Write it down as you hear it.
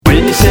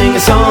sing a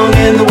song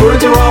and the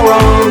words are all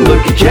wrong.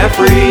 Look at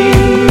Jeffrey.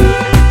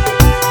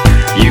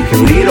 You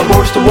can lead a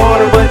horse to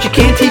water, but you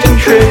can't teach him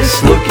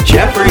tricks. Look at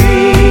Jeffrey.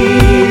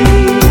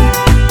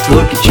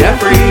 Look at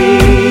Jeffrey.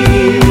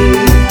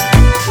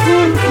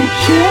 Look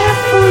at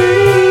Jeffrey.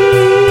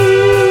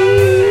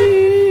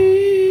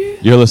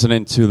 You're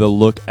listening to the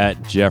Look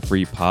at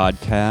Jeffrey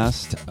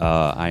podcast.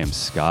 I am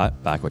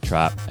Scott, back with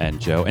Trap and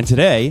Joe. And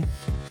today,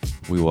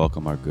 we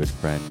welcome our good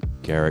friend,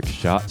 Garrick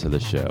Schott, to the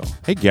show.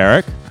 Hey,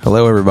 Garrick.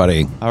 Hello,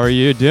 everybody. How are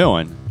you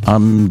doing?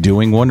 I'm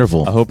doing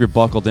wonderful. I hope you're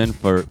buckled in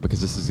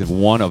because this is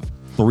one of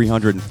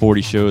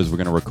 340 shows we're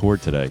going to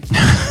record today.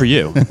 For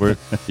you.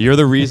 You're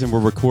the reason we're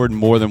recording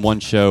more than one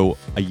show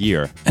a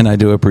year. And I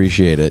do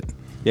appreciate it.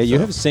 Yeah, you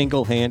have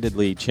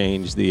single-handedly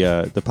changed the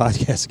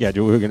podcast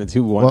schedule. We were going to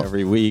do one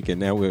every week, and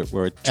now we're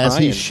trying as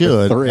he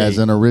should, for 3. as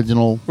an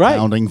original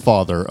founding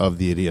father of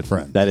the Idiot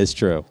Friend. That is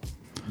true.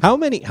 How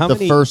many? The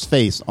first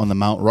face on the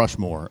Mount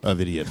Rushmore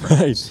of Idiot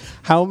Friends. Right.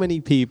 How many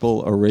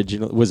people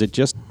originally? Was it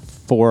just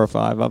 4 or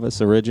 5 of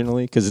us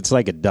originally? Because it's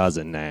like a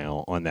dozen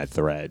now on that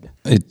thread.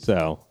 It's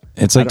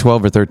like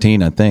 12 or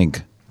 13, I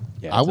think.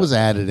 Yeah, I was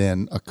added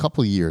in a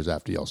couple years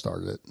after y'all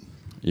started it.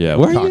 Yeah,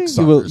 were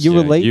you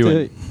were late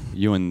to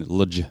you and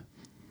Ludge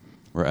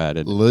were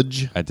added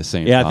at the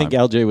same time. Yeah, I think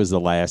LJ was the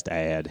last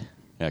ad.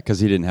 Yeah, because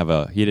he didn't have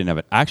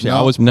it. Actually, No.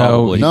 I was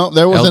probably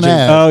there was an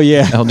ad. Oh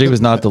yeah, LJ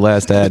was not the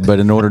last ad, but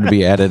in order to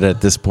be added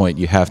at this point,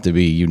 you have to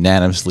be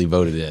unanimously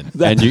voted in.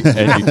 and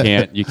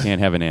you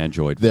can't have an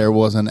Android. There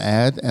was an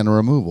ad and a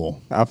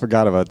removal. I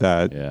forgot about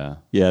that.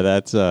 Yeah,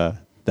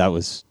 that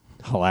was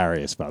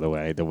hilarious. By the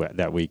way,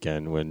 that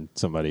weekend when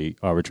somebody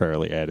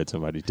arbitrarily added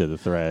somebody to the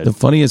thread. The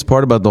funniest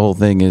part about the whole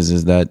thing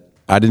is that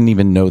I didn't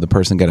even know the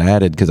person got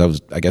added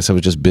because I guess I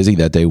was just busy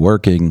that day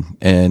working,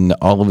 and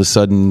all of a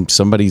sudden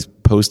somebody's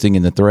posting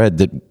in the thread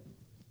that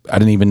I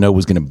didn't even know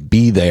was going to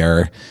be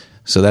there.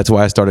 So that's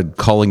why I started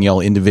calling y'all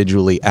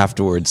individually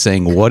afterwards,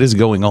 saying, "What is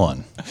going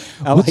on?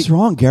 What's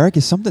wrong, Garrick?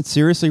 Is something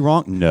seriously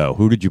wrong?" No.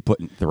 Who did you put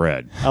in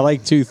thread? I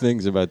like 2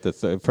 things about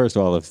the first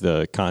of all, if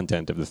the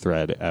content of the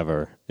thread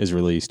ever is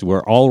released,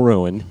 we're all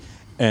ruined,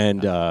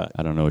 and I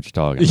don't know what you're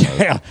talking about.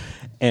 Yeah,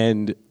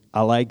 and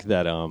I like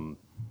that.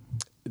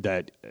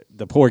 That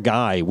the poor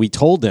guy, we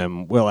told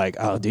him, we're like,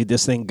 oh, dude,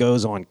 this thing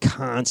goes on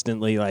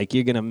constantly. Like,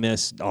 you're going to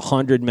miss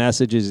 100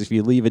 messages if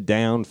you leave it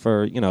down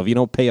for, if you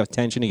don't pay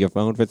attention to your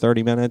phone for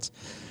 30 minutes.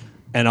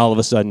 And all of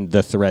a sudden,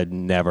 the thread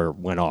never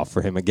went off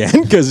for him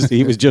again because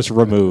he was just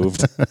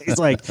removed. He's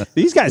like,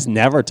 these guys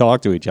never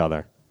talk to each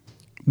other.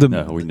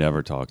 No, we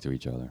never talk to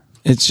each other.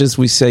 It's just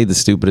we say the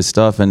stupidest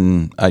stuff,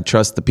 and I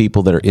trust the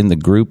people that are in the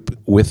group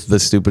with the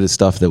stupidest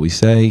stuff that we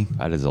say.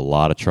 That is a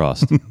lot of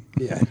trust.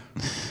 Yeah.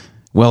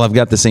 Well, I've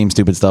got the same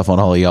stupid stuff on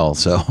all of y'all,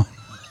 so.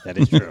 That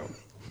is true.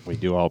 We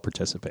do all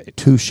participate.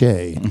 Touche.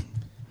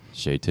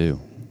 Shay too.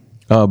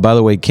 By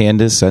the way,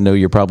 Candace, I know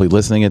you're probably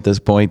listening at this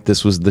point.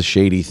 This was the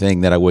shady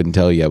thing that I wouldn't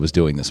tell you I was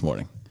doing this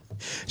morning.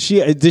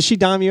 Does she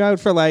dime you out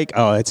for like,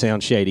 oh, that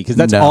sounds shady? Because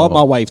that's all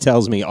my wife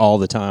tells me all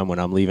the time when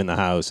I'm leaving the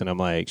house, and I'm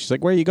like, she's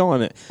like, where are you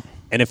going?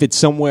 And if it's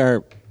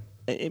somewhere,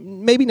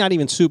 maybe not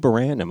even super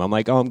random, I'm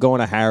like, oh, I'm going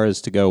to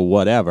Harrah's to go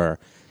whatever.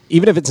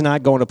 Even if it's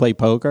not going to play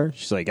poker,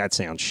 she's like, that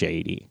sounds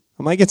shady.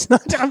 I'm like, it's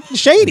not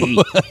shady.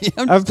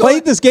 I've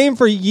played this game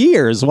for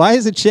years. Why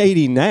is it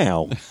shady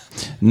now?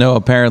 No,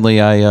 apparently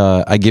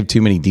I give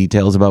too many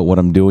details about what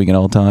I'm doing at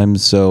all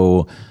times.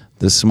 So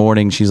this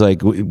morning, she's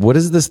like, what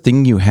is this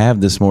thing you have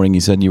this morning?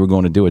 You said you were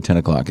going to do at 10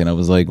 o'clock. And I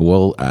was like,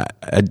 well,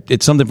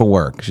 it's something for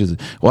work. She's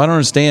like, well, I don't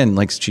understand.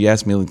 Like, she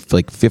asked me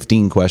like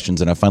 15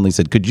 questions. And I finally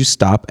said, could you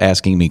stop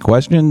asking me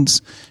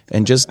questions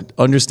and just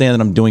understand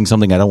that I'm doing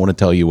something I don't want to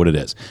tell you what it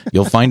is?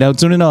 You'll find out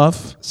soon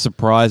enough.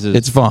 Surprises.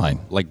 It's fine.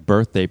 Like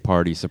birthday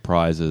party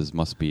surprises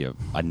must be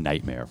a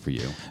nightmare for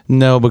you.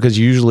 No, because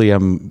usually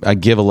I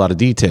give a lot of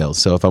details.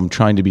 So if I'm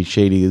trying to be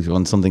shady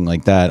on something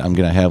like that, I'm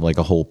going to have like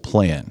a whole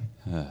plan.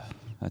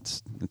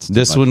 That's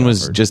this one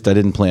was just I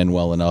didn't plan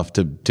well enough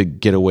to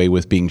get away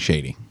with being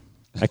shady.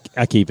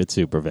 I keep it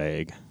super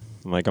vague.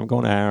 I'm like, I'm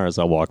going to Harrah's.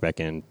 I'll walk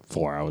back in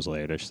 4 hours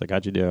later. She's like,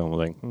 how'd you do? I'm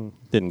like,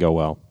 didn't go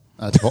well.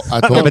 I told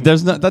yeah, but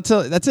there's no. That's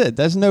it.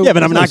 There's no. Yeah,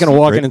 but I'm not going to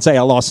walk in and say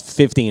I lost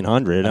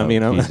 1,500. I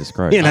mean, Jesus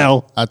Christ.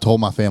 I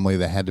told my family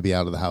they had to be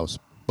out of the house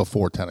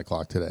before 10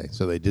 o'clock today,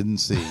 so they didn't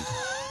see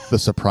the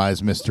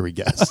surprise mystery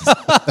guest.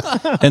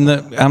 And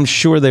I'm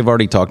sure they've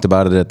already talked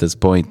about it at this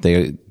point.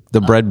 The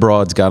bread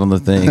broads got on the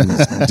thing.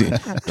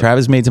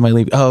 Travis made somebody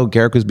leave. Oh,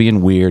 Garrick was being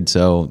weird,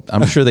 so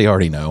I'm sure they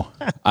already know.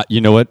 You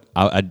know what?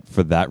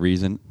 For that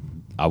reason,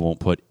 I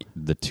won't put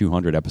the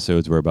 200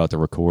 episodes we're about to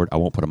record. I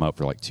won't put them out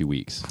for like 2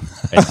 weeks.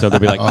 And so they'll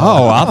be like,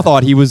 oh, I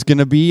thought he was going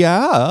to be,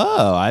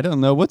 I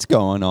don't know what's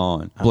going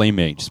on. Blame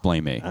me. Just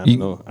blame me. I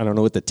don't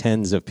know what the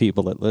tens of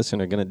people that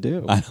listen are going to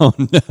do. I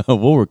don't know.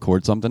 We'll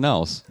record something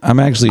else. I'll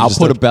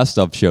put a best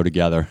of show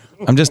together.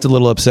 I'm just a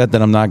little upset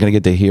that I'm not going to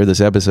get to hear this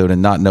episode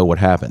and not know what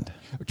happened.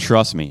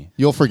 Trust me.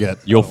 You'll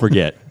forget.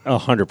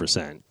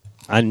 100%.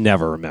 I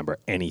never remember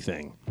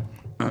anything.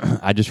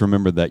 I just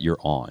remember that you're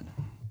on.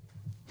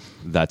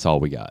 That's all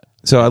we got.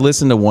 So I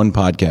listened to one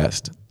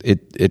podcast.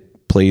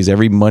 It plays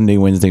every Monday,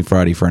 Wednesday,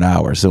 Friday for an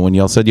hour. So when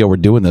y'all said y'all were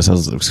doing this, I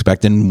was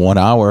expecting 1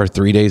 hour,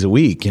 3 days a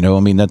week. You know,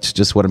 I mean, that's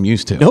just what I'm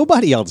used to.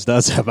 Nobody else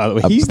does that, by the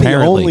way. He's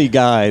Apparently. the only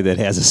guy that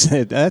has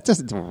that's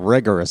a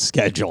rigorous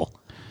schedule.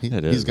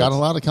 He's got a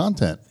lot of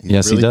content. He's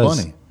Yes, really he does.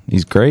 funny.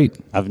 He's great.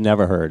 I've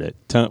never heard it.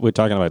 We're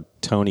talking about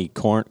Tony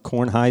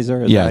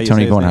Kornheiser? Is Yeah, that how you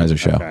Tony say his name? Kornheiser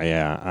show. Okay,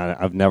 yeah,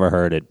 I've never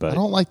heard it, but I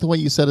don't like the way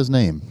you said his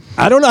name.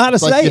 I don't know how to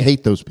It's say like you it.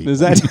 hate those people. Is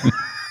that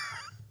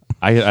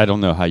I don't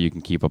know how you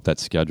can keep up that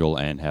schedule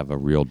and have a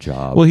real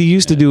job. Well, he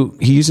used to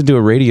do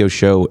a radio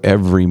show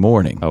every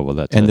morning. Oh, well,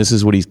 that's and it. this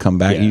is what he's come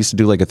back. Yeah. He used to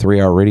do like a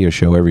 3-hour radio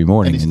show every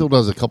morning. And he still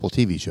does a couple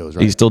TV shows,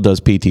 right? He still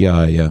does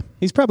PTI. Yeah,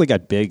 He's probably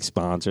got big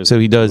sponsors. So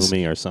he like does-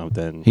 Lumi or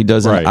something. he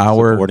does Right, an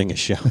hour. supporting a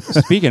show.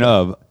 Speaking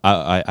of,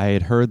 I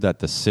had heard that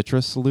the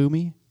citrus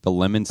lumi, the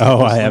lemon citrus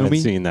Oh, I haven't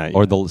lumi, seen that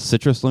or yet. the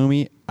citrus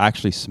lumi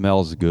actually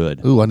smells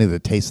good. Ooh, I need to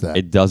taste that.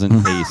 It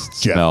doesn't taste,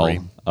 smell.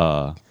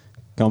 Jeffrey.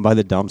 Going by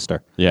the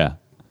dumpster. Yeah.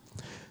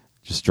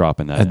 Just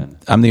dropping that in.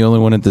 I'm the only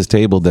one at this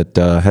table that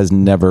has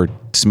never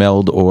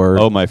smelled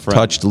or my friend.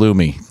 touched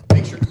Lumi.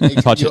 Make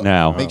sure Touch you- it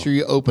now. Make sure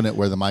you open it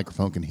where the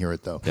microphone can hear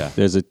it, though. Yeah.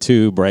 There's a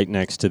tube right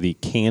next to the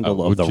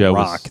candle Oh, of the Joe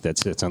was- rock that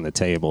sits on the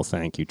table.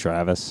 Thank you,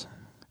 Travis.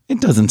 It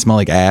doesn't smell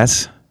like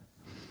ass.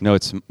 No,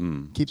 it's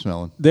Keep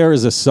smelling. There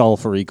is a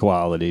sulfury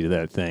quality to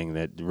that thing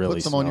that really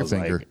Put some on your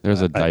smells finger. like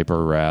there's a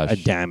diaper rash, a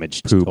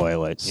damaged poop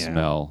toilet. Yeah.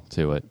 smell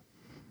to it.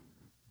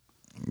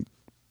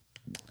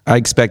 I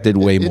expected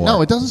way more.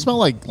 No, it doesn't smell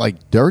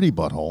like dirty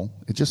butthole.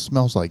 It just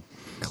smells like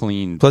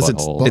Clean Plus,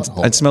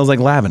 butthole. it smells like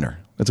lavender.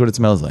 That's what it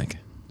smells like.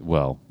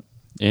 Well,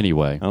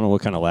 anyway, I don't know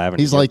what kind of lavender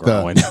He's you're like the-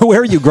 growing.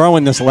 Where are you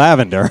growing this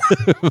lavender?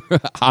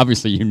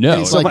 obviously you know.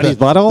 it's like Somebody's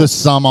the, butthole? the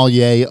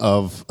sommelier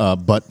of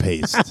butt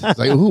paste. It's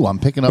like, ooh, I'm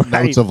picking up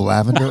notes of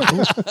lavender.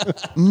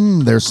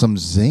 Ooh, there's some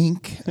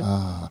zinc.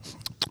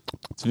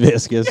 It's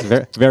viscous,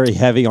 very, very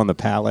heavy on the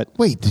palate.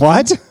 Wait,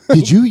 What?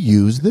 Did you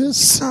use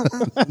this?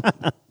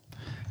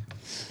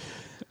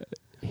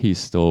 He's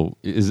still.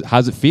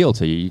 How's it feel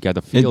to you? You got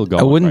the feel I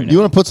going. wouldn't- right now. You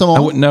want to put some on? I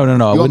would, no. I You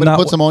would want me not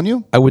to put some on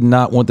you? I would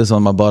not want this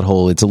on my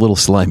butthole. It's a little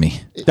slimy.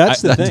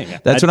 That's the thing.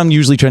 That's what I'm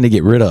usually trying to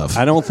get rid of.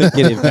 I don't think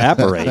it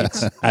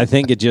evaporates. I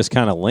think it just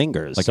kind of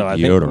lingers. Like so a I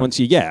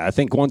deodorant.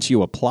 think once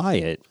you apply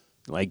it,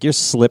 like you're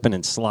slipping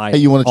and sliding.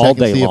 Hey, you want to all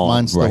check and day see long. if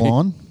mine's still Right.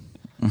 on?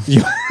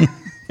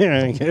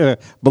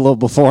 Below,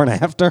 before, and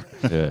after.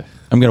 Yeah.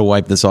 I'm going to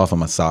wipe this off on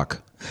my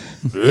sock.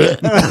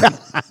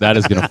 That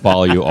is going to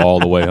follow you all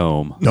the way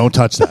home. Don't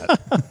touch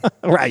that.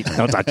 Right.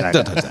 Don't touch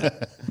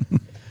that.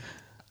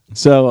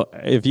 So,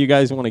 if you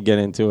guys want to get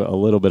into a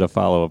little bit of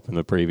follow up from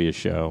the previous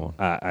show,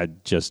 I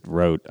just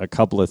wrote a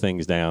couple of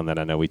things down that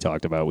I know we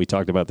talked about. We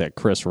talked about that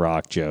Chris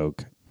Rock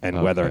joke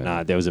and whether or Okay.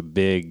 not there was a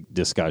big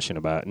discussion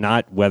about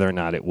not whether or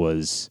not it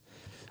was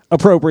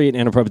appropriate,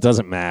 inappropriate,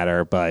 doesn't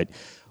matter, but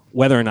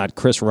whether or not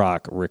Chris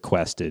Rock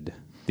requested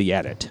the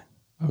edit.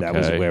 That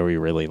was Okay. where we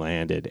really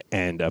landed.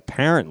 And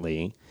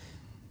apparently,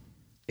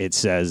 it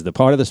says the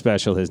part of the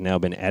special has now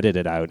been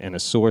edited out, and a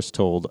source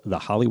told The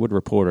Hollywood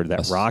Reporter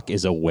that Rock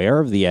is aware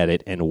of the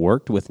edit and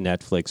worked with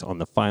Netflix on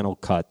the final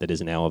cut that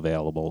is now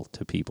available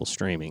to people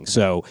streaming.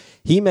 So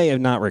he may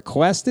have not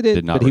requested it,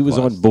 Did not but he was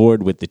on request.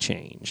 board with the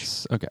change.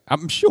 Okay,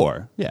 I'm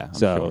sure. Yeah. I'm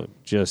So sure.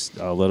 just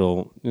a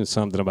little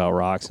something about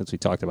Rock, since we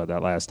talked about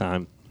that last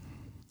time.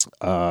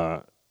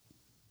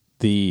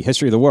 The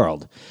history of the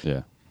world.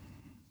 Yeah.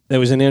 There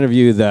was an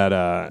interview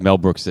that Mel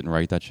Brooks didn't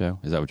write that show.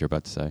 Is that what you're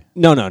about to say?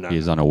 No.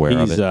 He's unaware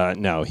of it?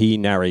 No, he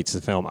narrates the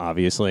film,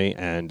 obviously,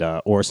 and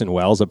Orson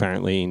Welles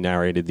apparently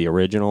narrated the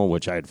original,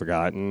 which I had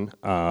forgotten.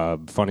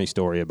 Funny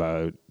story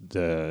about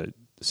the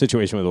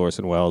situation with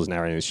Orson Welles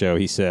narrating the show.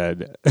 He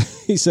said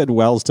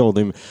Welles told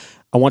him,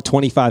 "I want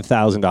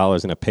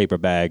 $25,000 in a paper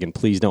bag, and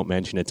please don't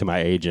mention it to my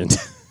agent."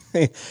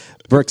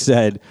 Brooks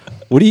said,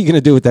 "What are you going to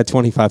do with that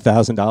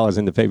 $25,000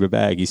 in the paper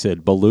bag?" He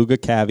said, "Beluga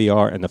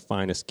caviar and the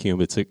finest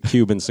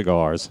Cuban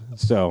cigars."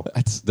 So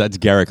That's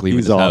Garrick leaving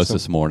He's his house awesome.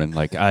 this morning.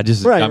 Like I'm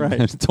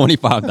Right.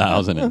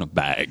 25,000 in a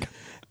bag.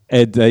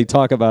 And they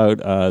talk about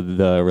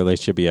the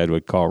relationship he had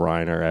with Carl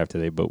Reiner after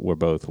they were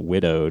both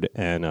widowed.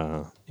 And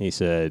he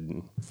said,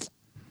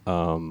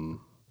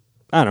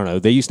 I don't know,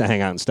 they used to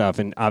hang out and stuff.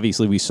 And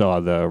obviously we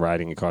saw the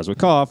riding in cars with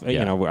Cough,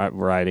 Yeah.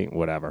 riding,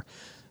 whatever.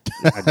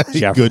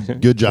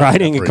 Good job,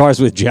 Riding in Jeffrey. cars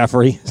with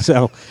Jeffrey.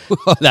 So,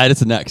 That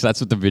is next.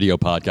 That's what the video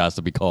podcast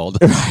will be called.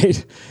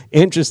 right.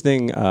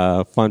 Interesting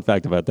fun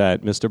fact about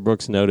that. Mr.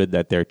 Brooks noted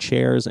that their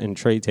chairs and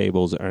tray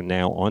tables are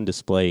now on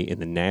display in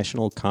the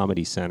National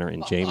Comedy Center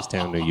in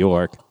Jamestown, New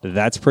York.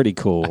 That's pretty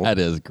cool. That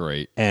is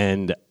great.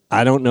 And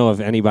I don't know if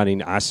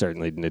anybody, I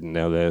certainly didn't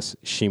know this.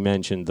 She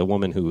mentioned, the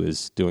woman who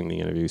was doing the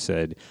interview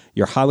said,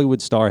 "Your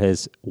Hollywood star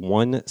has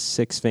one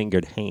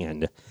 6-fingered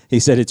hand."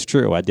 He said, "It's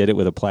true. I did it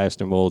with a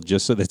plaster mold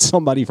just so that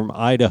somebody from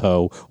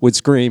Idaho would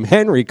scream,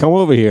 'Henry, come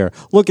over here.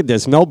 Look at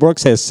this. Mel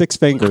Brooks has 6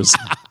 fingers.'"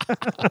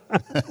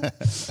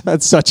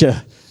 That's such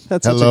a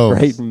Hello.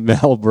 great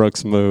Mel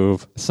Brooks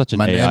move. Such an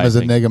My AI name is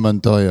thing. Inigo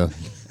Montoya.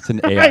 It's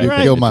an AI You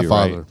thing killed to my do,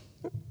 father.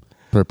 right?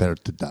 Prepare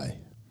to die.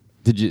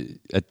 Did you?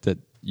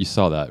 You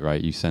saw that,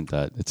 right? You sent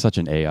that. It's such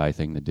an AI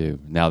thing to do.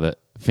 Now that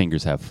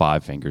fingers have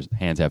 5 fingers,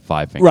 hands have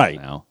 5 fingers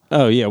now.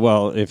 Oh yeah.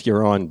 Well, if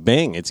you're on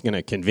Bing, it's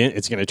gonna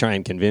try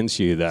and convince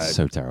you that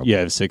So terrible. you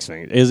have 6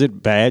 fingers. Is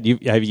it bad?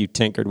 Have you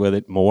tinkered with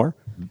it more?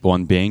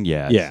 One Bing,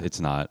 yeah. Yeah. It's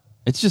not.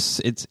 It's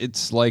just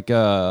it's like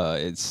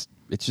it's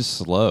just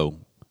slow.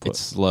 It's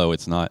slow.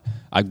 It's not.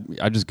 I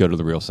just go to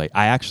the real site.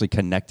 I actually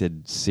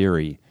connected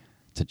Siri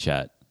to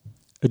chat.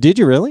 Did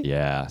you really?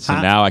 Yeah. So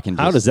now I can.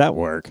 How does that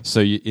work?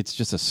 So it's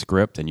just a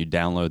script, and you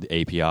download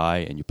the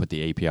API, and you put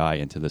the API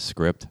into the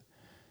script.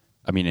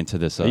 I mean, into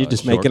this. Are you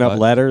just making up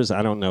letters?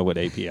 I don't know what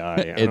API.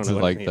 It's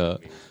like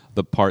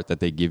the part that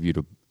they give you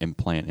to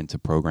implant into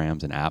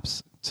programs and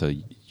apps to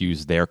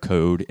use their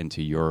code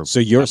into your. So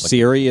your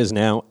Siri is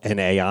now an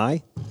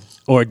AI,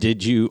 or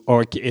did you,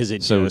 or is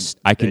it So just?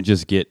 I can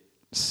just get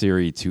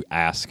Siri to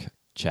ask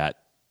Chat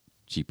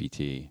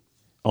GPT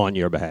on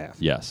your behalf.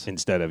 Yes.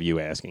 Instead of you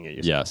asking it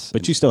yourself. Yes.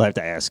 But you still have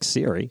to ask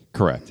Siri.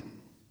 Correct.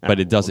 But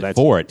it does well, it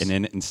for that's it,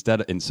 and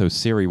then so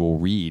Siri will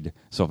read.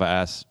 So if I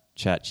ask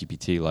Chat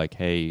GPT like,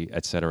 "Hey,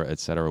 et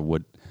cetera,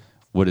 what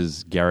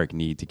does Garrick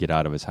need to get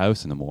out of his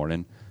house in the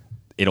morning?"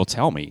 It'll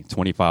tell me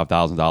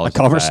 $25,000. A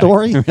cover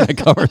story? A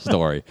cover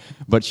story.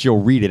 But she'll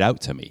read it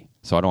out to me,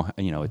 so I don't.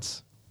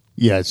 It's.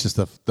 Yeah, it's just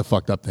the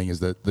fucked up thing is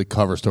that the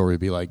cover story would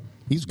be like,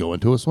 he's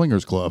going to a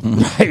swingers club.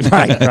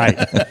 right.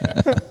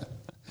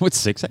 With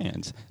 6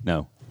 hands.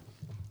 No.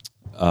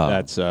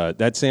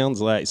 That sounds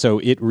like, so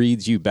it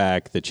reads you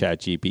back the Chat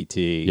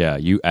GPT. Yeah,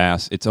 you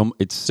ask. It's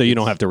so you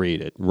don't have to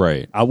read it.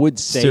 Right. I would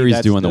say Siri's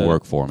that's doing the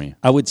work for me.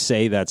 I would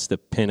say that's the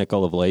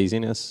pinnacle of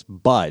laziness,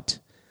 but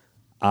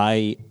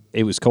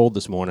it was cold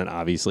this morning,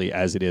 obviously,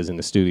 as it is in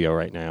the studio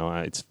right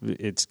now.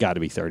 It's got to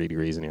be 30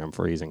 degrees in here. I'm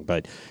freezing,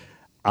 but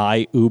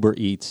I Uber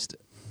Eats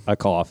a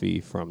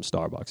coffee from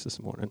Starbucks this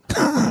morning.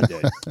 I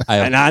did.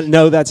 And I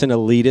know that's an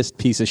elitist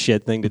piece of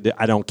shit thing to do.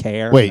 I don't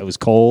care. Wait, it was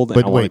cold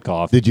and I wanted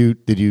coffee.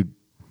 Did you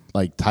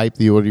like type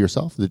the order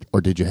yourself,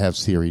 or did you have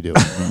Siri do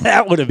it?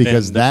 That would have been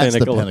Because that's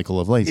the pinnacle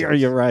of laziness.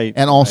 You're right.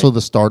 And also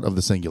the start of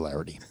the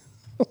singularity.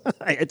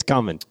 It's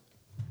coming.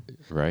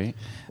 Right.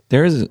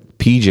 There's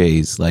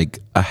PJ's like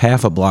a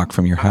half a block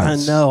from your I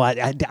house. know.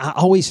 I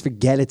always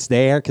forget it's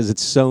there because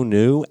it's so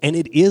new, and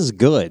it is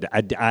good.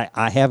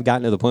 I have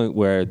gotten to the point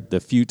where the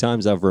few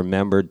times I've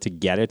remembered to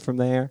get it from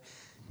there,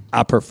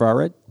 I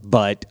prefer it.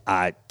 But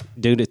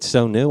dude, it's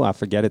so new, I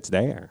forget it's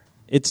there.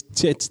 It's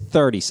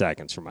 30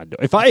 seconds from my door.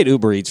 If I had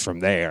Uber Eats from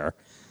there,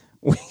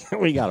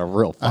 we got a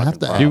real fucking have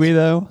to problem. Do we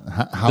though?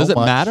 How Does it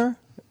much- matter?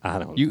 I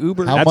don't. You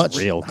Uber? How That's much?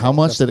 real How close.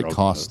 much That's did it real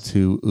cost close.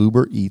 to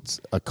Uber Eats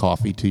a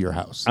coffee to your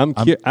house?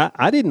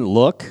 I didn't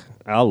look.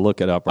 I'll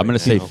look it up. Right I'm going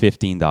to say now.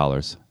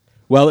 $15.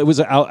 Well, it was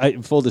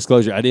full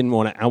disclosure. I didn't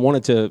want to.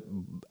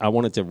 I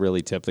wanted to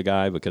really tip the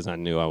guy because I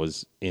knew I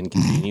was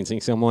inconveniencing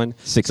someone.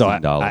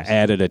 $16. So I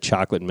added a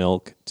chocolate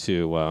milk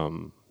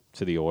to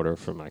the order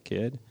for my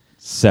kid.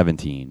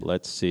 17.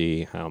 Let's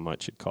see how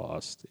much it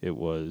cost. It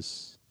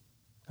was.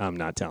 I'm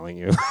not telling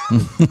you.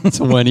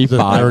 $25.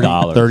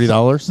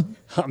 $30.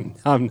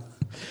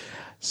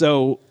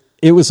 So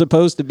it was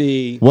supposed to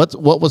be What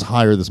was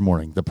higher this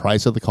morning? The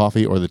price of the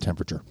coffee or the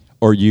temperature?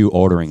 Or you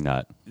ordering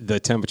that? the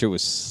temperature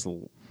was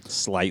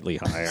slightly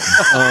higher.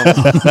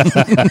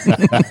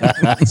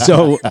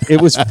 So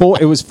it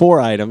was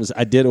 4 items.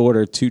 I did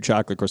order 2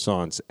 chocolate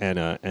croissants and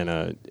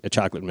a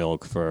chocolate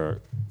milk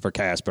for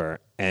Casper,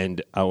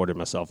 and I ordered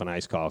myself an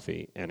iced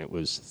coffee, and it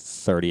was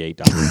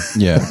 $38.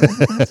 Yeah.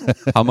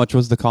 How much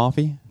was the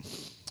coffee?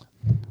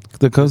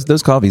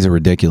 Those coffees are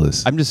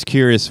ridiculous. I'm just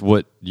curious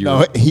what you.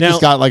 No, he Now-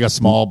 just got like a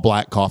small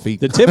black coffee.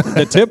 The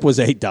tip was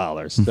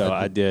 $8. So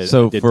I did.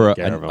 So I did for take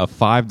care of him. a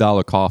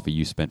 $5 coffee,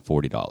 you spent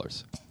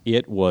 $40.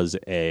 It was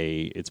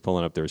it's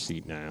pulling up the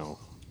receipt now.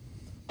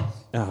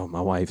 Oh,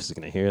 my wife is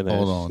going to hear this.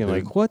 Hold on, She's gonna be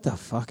dude. like, what the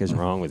fuck is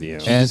wrong with you?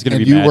 She's gonna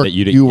be you mad were that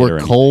you didn't get her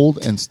anything.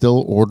 cold and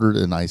still ordered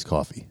an iced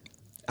coffee.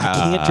 I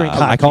can't drink I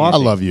hot can't- coffee. I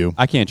love you.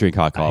 I can't drink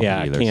hot coffee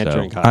Yeah, either. I can't so.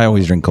 drink hot I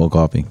always drink cold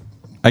coffee.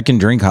 I can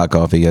drink hot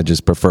coffee. I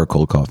just prefer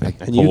cold coffee.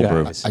 And you cold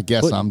brew. guys, I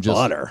guess put I'm just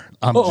butter.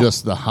 I'm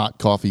just the hot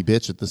coffee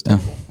bitch at this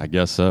table. I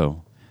guess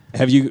so.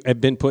 Have you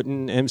been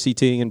putting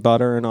MCT and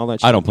butter and all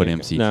that shit? I don't put Yeah.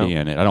 MCT No.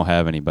 in it. I don't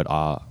have any, but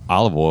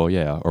olive oil,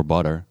 yeah, or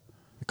butter.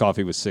 The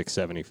coffee was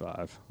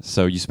 $6.75.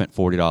 So you spent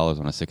 $40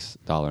 on a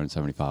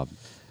 $6.75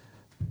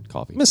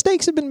 coffee.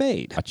 Mistakes have been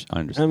made. I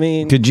understand. I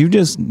mean, Could you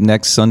just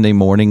next Sunday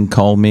morning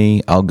call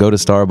me? I'll go to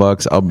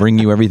Starbucks. I'll bring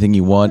you everything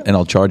you want, and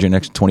I'll charge you an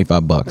extra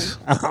 $25.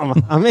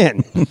 I'm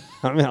in.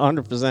 I'm in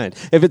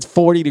 100%. If it's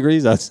 40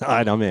 degrees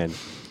outside, I'm in.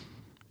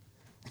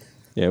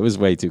 Yeah, it was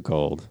way too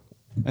cold.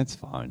 That's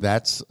fine.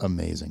 That's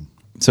amazing.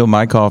 So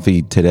my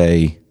coffee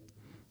today,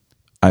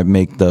 I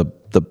make the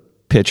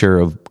pitcher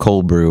of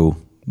cold brew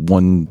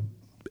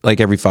like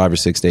every 5 or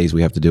 6 days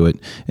we have to do it,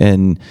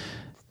 and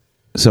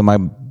so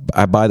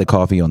I buy the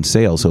coffee on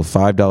sale. So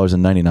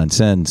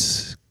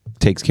 $5.99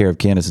 takes care of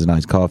Candace's and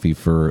I's coffee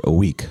for a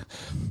week.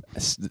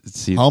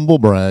 See, Humble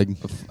brag.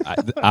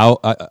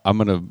 I'm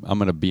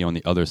gonna be on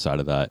the other side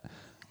of that.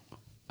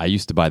 I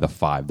used to buy the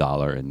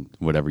 $5 and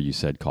whatever you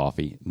said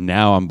coffee.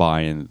 Now I'm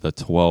buying the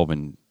 $12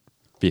 and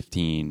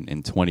 $15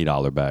 and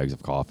 $20 bags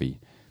of coffee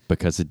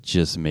because it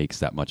just makes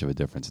that much of a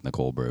difference in the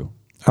cold brew.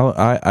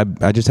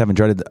 I just haven't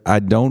tried it. I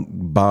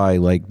don't buy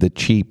like the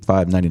cheap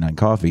 $5.99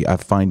 coffee. I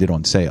find it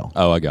on sale.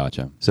 Oh, I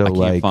gotcha. So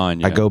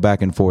I go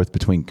back and forth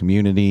between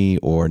Community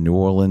or New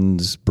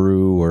Orleans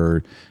Brew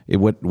or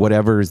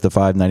whatever is the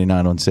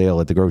 $5.99 on sale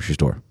at the grocery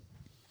store.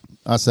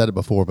 I said it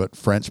before, but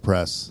French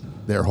press,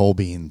 their whole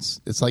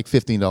beans, it's like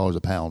 $15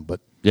 a pound, but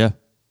yeah,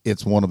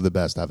 it's one of the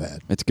best I've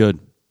had. it's good.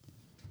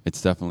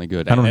 It's definitely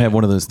good. I don't have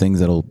one of those things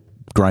that'll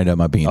grind up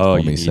my beans Oh, for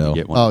you me. need So to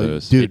get one of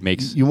those. Dude, It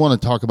makes you want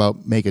to talk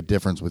about make a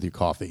difference with your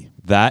coffee.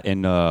 that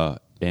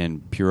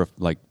and pure,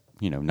 like,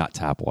 not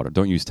tap water.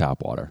 Don't use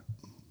tap water.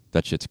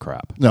 That shit's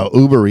crap. No,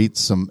 Uber Eats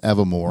some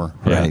Evermore.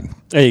 right.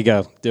 There you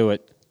go. Do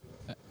it.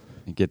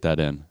 Get that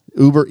in.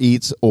 Uber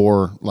Eats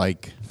or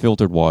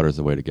Filtered water is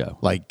the way to go.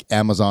 like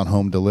Amazon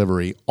Home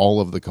Delivery,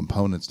 all of the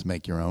components to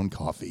make your own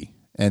coffee.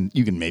 And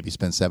you can maybe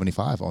spend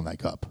 $75 on that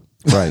cup.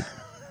 Right.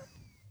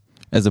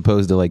 As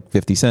opposed to like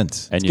 50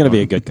 cents. And It's going to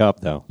be a good cup,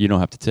 though. You don't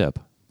have to tip.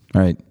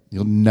 Right.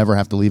 You'll never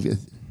have to leave it.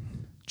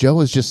 Joe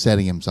is just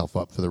setting himself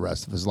up for the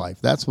rest of his life.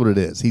 That's what it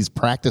is. He's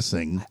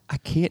practicing I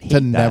can't hate to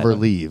that. never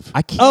leave.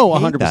 I can't. Oh,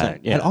 hate 100%,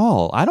 that yeah. at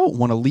all. I don't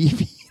want to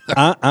leave.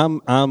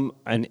 I'm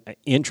an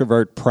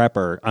introvert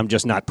prepper. I'm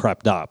just not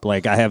prepped up.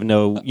 Like I have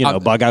no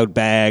bug out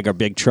bag or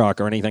big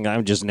truck or anything.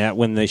 I'm just not.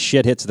 When the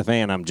shit hits the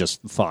fan, I'm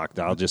just fucked.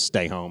 I'll just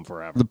stay home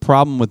forever. The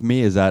problem with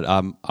me is that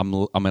I'm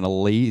a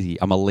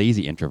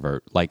lazy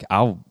introvert. Like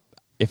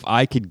if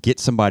I could get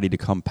somebody to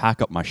come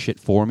pack up my shit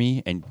for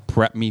me and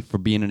prep me for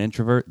being an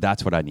introvert,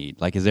 that's what I need.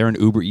 Like, is there an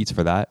Uber Eats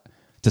for that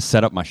to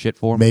set up my shit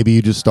for me? Maybe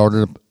you just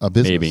started a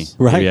business. Maybe,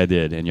 Right. maybe I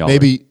did, and y'all.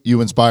 Maybe you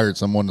inspired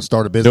someone to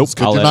start a business Nope,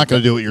 because I'll you're not edit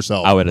going to do it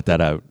yourself. I'll edit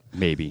that out.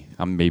 Maybe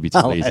I'm too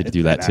lazy to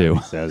do that too.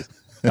 He says,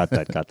 cut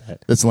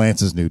that. It's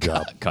Lance's new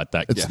job. Cut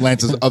that. It's Yeah.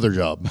 Lance's other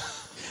job.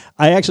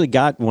 I actually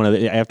got one of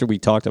the. After we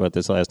talked about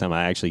this last time,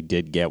 I actually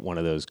did get one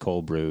of those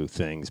cold brew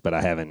things, but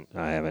I haven't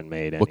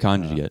made any. What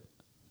kind did you get?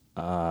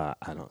 I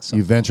don't know.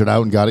 You ventured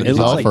out and got it It looks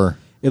yourself, like, or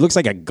it looks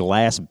like a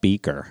glass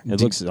beaker. It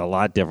looks a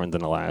lot different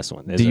than the last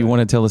one. Do you want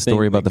to tell a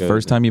story about the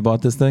first time you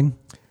bought this thing?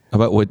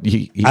 About what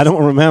you I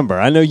don't remember.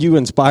 I know you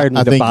inspired me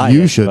I to think buy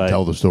you it, should but-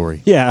 tell the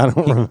story. Yeah, I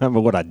don't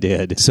remember what I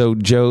did. So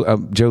Joe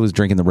was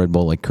drinking the Red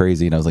Bull like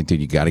crazy, and I was like,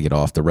 dude, you got to get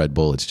off the Red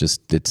Bull.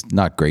 It's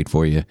not great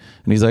for you.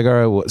 And he's like, all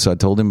right. Well, so I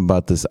told him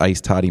about this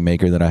iced toddy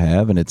maker that I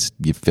have, and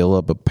you fill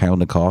up a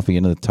pound of coffee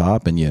into the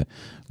top, and you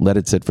let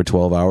it sit for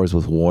 12 hours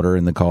with water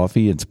in the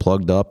coffee. It's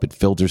plugged up. It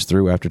filters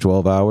through after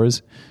 12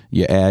 hours.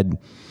 You add,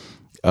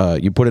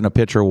 you put in a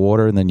pitcher of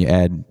water, and then you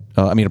add,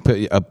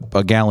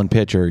 a gallon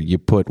pitcher. You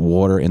put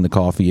water in the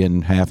coffee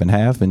in half and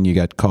half, and you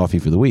got coffee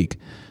for the week.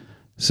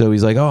 So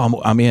he's like,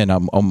 oh, I'm in.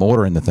 I'm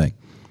ordering the thing.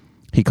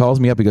 He calls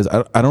me up. He goes,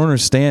 I don't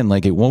understand.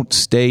 Like, it won't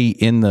stay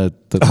in the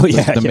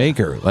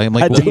maker. Like, I'm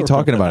like, what are you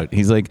talking about?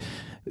 He's like,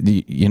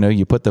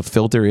 you put the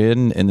filter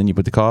in, and then you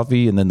put the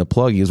coffee, and then the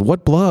plug. He goes,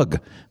 what plug?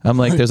 I'm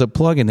like, there's a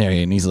plug in there.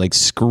 And he's like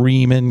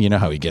screaming. You know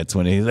how he gets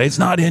when he's like, it's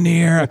not in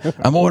here.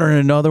 I'm ordering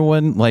another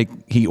one. Like,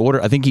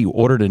 I think he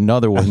ordered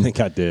another one. I think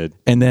I did.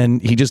 And then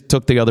he just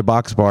took the other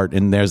box part,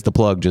 and there's the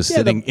plug just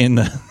sitting in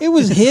the... It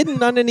was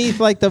hidden underneath,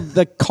 like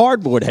the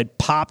cardboard had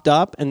popped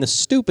up, and the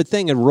stupid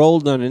thing had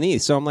rolled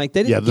underneath. So I'm like,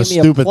 they didn't the give me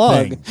a stupid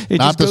plug. thing,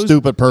 not the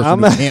stupid person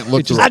who can't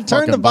look through. I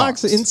turned the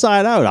box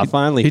inside out. I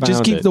finally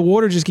found it. The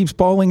water just keeps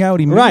falling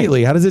out immediately.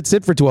 Right. How does it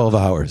sit for 12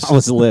 hours? I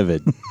was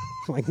livid.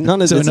 Like,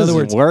 none of So this in other isn't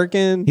words,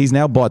 working. He's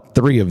now bought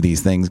 3 of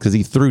these things because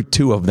he threw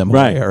 2 of them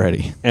away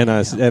already. And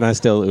I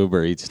still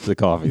Uber Eats the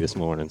coffee this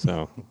morning.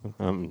 So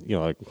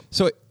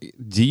So,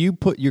 do you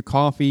put your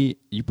coffee?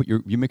 You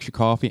mix your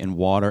coffee and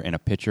water in a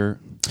pitcher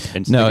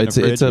and stick No, it in it's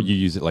the fridge, a- or you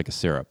use it like a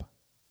syrup,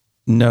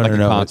 No, like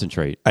no. a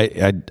concentrate.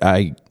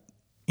 I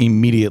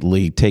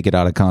immediately take it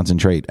out of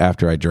concentrate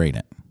after I drain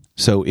it.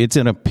 So it's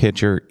in a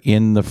pitcher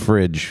in the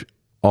fridge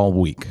all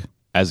week.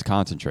 As a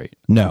concentrate.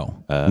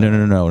 No.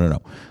 No.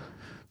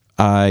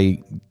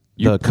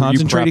 You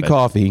Concentrated prep it.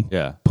 coffee,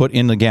 Yeah. put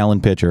in the gallon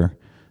pitcher,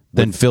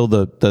 then fill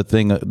the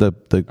thing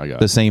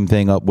the same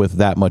thing up with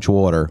that much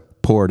water,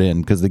 pour it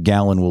in because the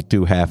gallon will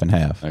do half and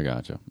half. I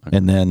gotcha. Okay.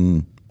 And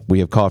then we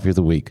have coffee of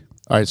the week.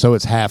 All right, so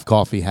it's half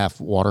coffee, half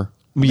water.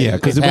 Yeah,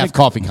 because because half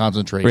coffee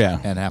concentrate Yeah.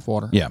 and half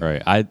water. Yeah.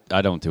 Right.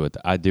 I don't do it.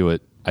 I do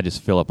it. I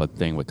just fill up a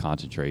thing with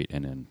concentrate,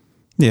 and then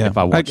Yeah. if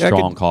I want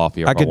strong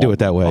coffee, or I if could do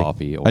want it that way.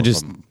 coffee, or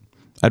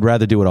I'd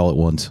rather do it all at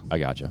once. I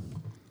gotcha.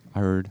 I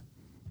heard.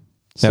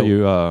 So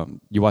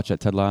you watch that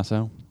Ted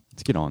Lasso?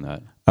 Let's get on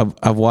that.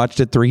 I've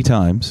watched it 3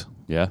 times.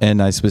 Yeah.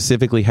 And I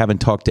specifically haven't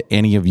talked to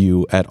any of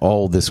you at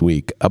all this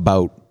week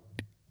about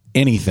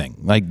anything.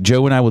 Like,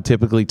 Joe and I will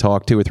typically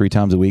talk 2 or 3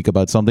 times a week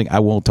about something. I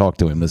won't talk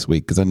to him this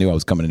week because I knew I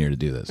was coming in here to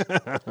do this.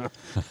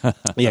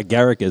 yeah,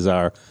 Garrick is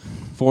our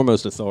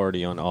foremost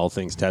authority on all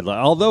things Ted Lasso.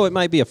 Although it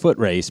might be a foot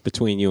race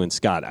between you and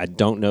Scott, I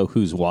don't know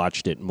who's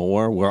watched it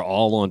more. We're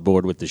all on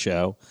board with the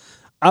show.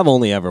 I've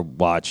only ever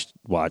watched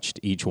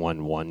each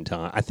one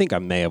time. I think I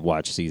may have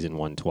watched season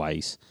 1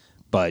 twice,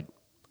 but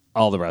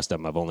all the rest of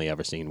them I've only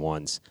ever seen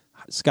once.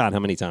 Scott, how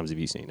many times have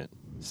you seen it?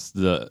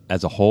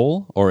 As a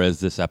whole, or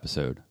as this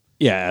episode?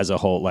 Yeah, as a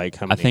whole, like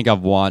how I many? think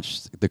I've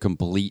watched the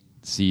complete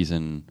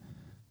season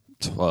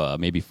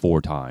maybe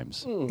 4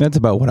 times. That's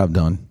about what I've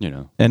done. You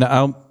know, And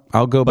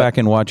I'll go back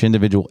and watch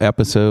individual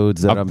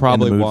episodes that I've I'm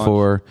probably in the mood watched-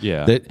 for.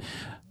 yeah. That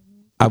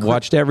I've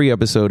watched every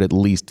episode at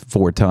least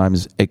 4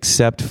 times,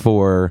 except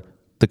for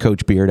the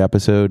Coach Beard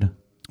episode.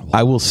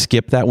 I will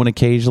skip that one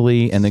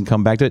occasionally and then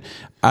come back to it.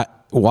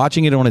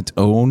 Watching it on its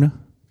own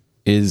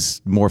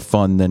is more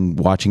fun than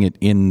watching it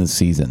in the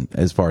season,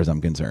 as far as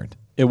I'm concerned.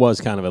 It was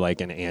kind of like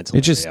an ancillary.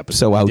 It's just episode.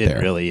 so out It didn't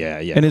there. really. Yeah.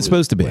 And it's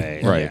supposed to be.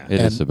 right? Yeah.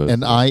 It is supposed.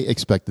 And to. I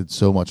expected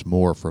so much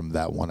more from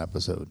that one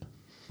episode.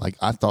 Like,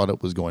 I thought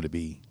it was going to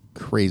be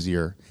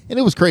crazier. And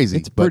it was crazy.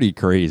 It's pretty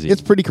crazy.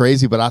 It's pretty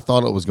crazy, but I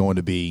thought it was going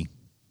to be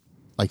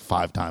like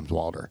 5 times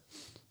wilder.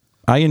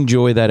 I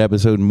enjoy that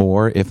episode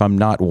more if I'm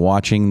not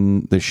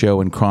watching the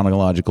show in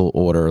chronological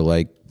order.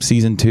 Like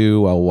season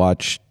 2,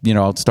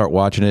 I'll start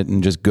watching it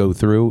and just go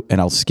through, and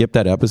I'll skip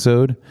that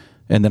episode,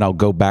 and then I'll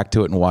go back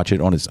to it and watch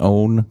it on its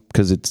own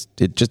because it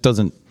just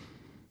doesn't.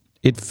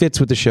 It fits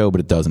with the show,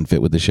 but it doesn't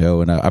fit with the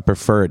show, and I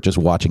prefer it just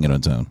watching it on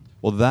its own.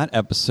 Well, that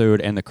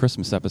episode and the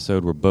Christmas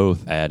episode were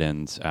both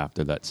add-ins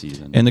after that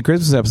season. And the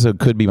Christmas episode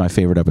could be my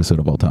favorite episode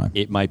of all time.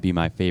 It might be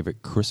my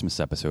favorite Christmas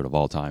episode of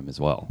all time as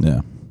well.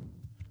 Yeah.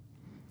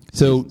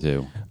 So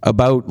Season 2.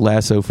 about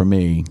Lasso for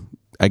me,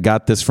 I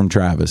got this from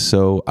Travis.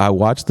 So I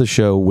watched the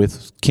show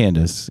with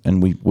Candace,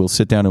 and we'll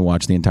sit down and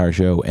watch the entire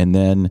show. And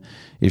then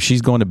if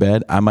she's going to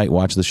bed, I might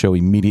watch the show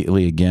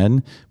immediately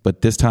again.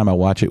 But this time I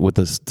watch it with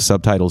the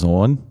subtitles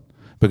on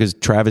because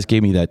Travis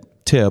gave me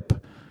that tip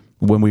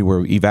when we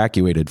were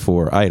evacuated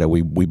for Ida.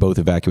 We both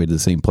evacuated the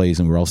same place,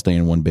 and we were all staying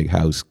in one big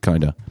house,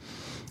 kind of.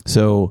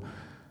 So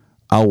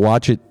I'll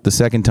watch it the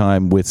second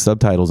time with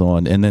subtitles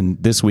on, and then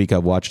this week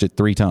I've watched it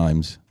 3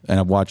 times, and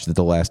I've watched it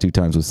the last 2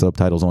 times with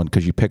subtitles on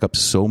because you pick up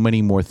so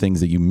many more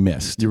things that you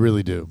missed. You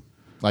really do.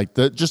 Like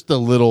just the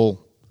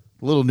little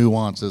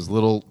nuances,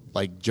 little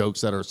like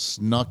jokes that are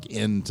snuck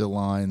into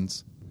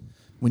lines.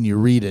 When you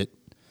read it,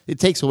 it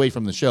takes away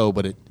from the show,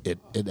 but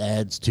it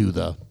adds to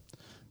the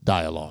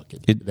dialogue.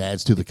 It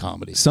adds to the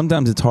comedy.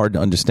 Sometimes it's hard to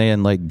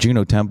understand, like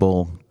Juno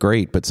Temple,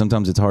 great, but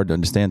sometimes it's hard to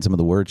understand some of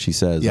the words she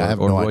says. Yeah, I have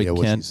no Roy idea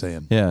what Kent. she's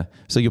saying. Yeah,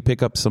 so you'll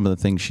pick up some of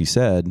the things she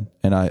said,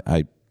 and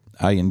I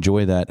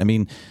enjoy that. I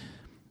mean,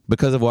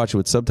 because I've watched it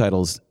with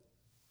subtitles,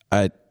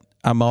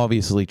 I'm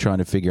obviously trying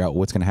to figure out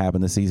what's going to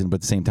happen this season, but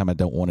at the same time, I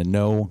don't want to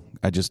know.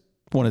 I just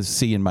want to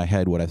see in my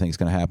head what I think is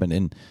going to happen.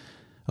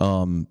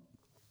 And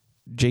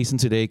Jason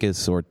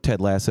Sudeikis or Ted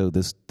Lasso,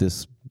 this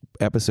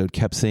episode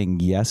kept saying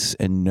yes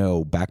and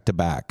no back to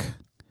back.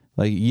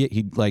 Like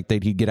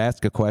he'd get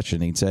asked a question,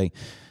 and he'd say,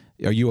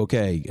 "Are you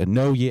okay?" And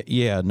no,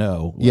 yeah,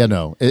 no, Yeah,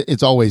 no.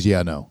 It's always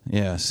yeah, no.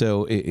 yeah.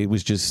 So it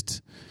was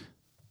just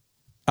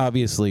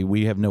obviously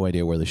we have no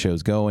idea where the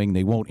show's going.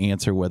 They won't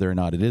answer whether or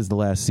not it is the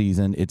last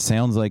season. It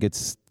sounds like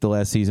it's the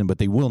last season, but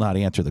they will not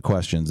answer the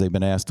questions. They've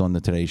been asked on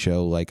the Today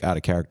Show, like out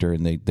of character,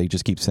 and they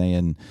just keep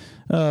saying,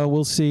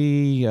 we'll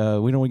see. We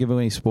don't want to give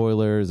away any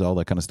spoilers, all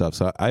that kind of stuff.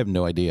 So I have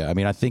no idea. I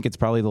mean, I think it's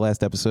probably the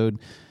last episode.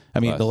 I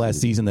mean, the last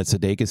season that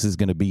Sudeikis is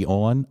going to be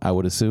on, I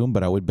would assume,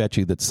 but I would bet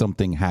you that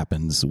something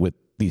happens with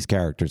these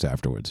characters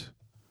afterwards.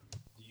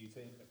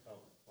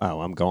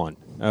 Oh, I'm gone.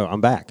 Oh,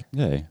 I'm back.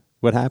 Yay.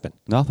 What happened?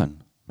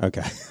 Nothing.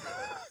 Okay.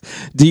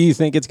 Do you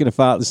think it's going to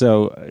follow?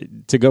 So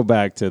to go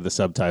back to the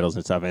subtitles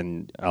and stuff,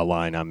 and a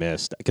line I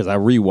missed because I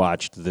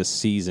rewatched the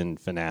season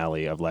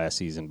finale of last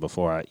season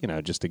before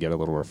just to get a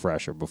little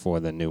refresher before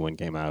the new one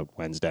came out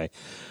Wednesday.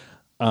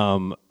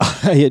 I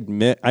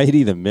had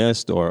either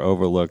missed or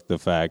overlooked the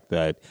fact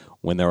that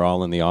when they're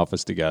all in the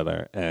office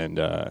together and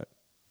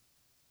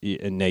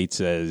Nate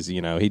says,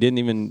 he didn't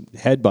even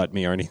headbutt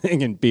me or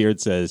anything, and Beard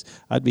says,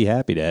 "I'd be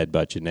happy to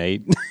headbutt you,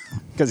 Nate,"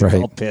 because he's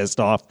all pissed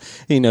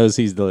off. He knows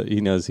he's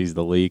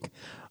the leak.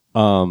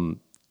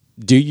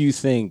 Do you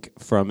think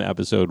from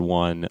episode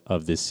 1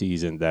 of this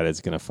season that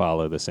it's going to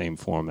follow the same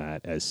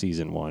format as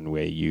season 1,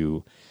 where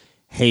you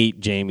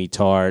hate Jamie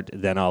Tart,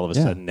 then all of a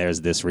sudden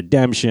there's this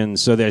redemption?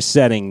 So they're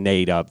setting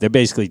Nate up. They're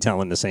basically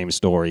telling the same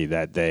story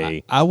that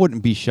they. I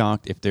wouldn't be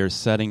shocked if they're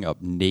setting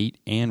up Nate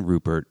and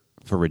Rupert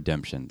for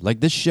redemption. Like,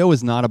 this show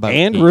is not about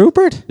And hate.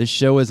 Rupert? This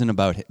show isn't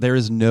about. There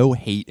is no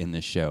hate in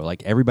this show.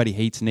 Like, everybody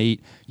hates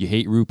Nate. You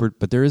hate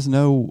Rupert, but there is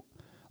no.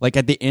 Like,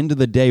 at the end of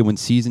the day, when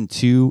season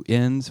 2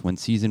 ends, when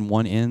season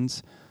 1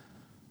 ends,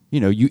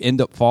 you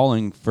end up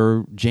falling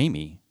for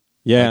Jamie.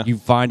 Yeah. Like, you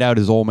find out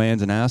his old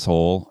man's an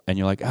asshole, and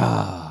you're like,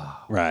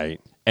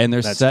 Right. And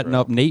they're That's setting true.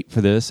 up Nate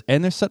for this,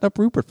 and they're setting up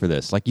Rupert for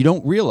this. Like, you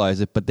don't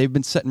realize it, but they've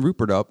been setting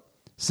Rupert up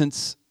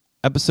since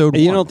episode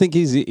 1. You don't think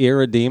he's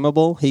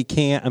irredeemable? He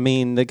can't. I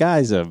mean, the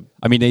guy's a.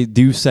 I mean, they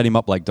do set him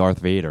up like Darth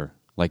Vader.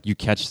 Like,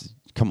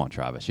 come on,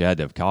 Travis. You had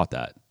to have caught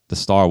that. The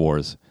Star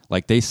Wars.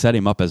 Like, they set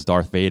him up as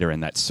Darth Vader in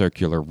that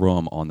circular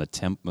room on the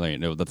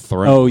the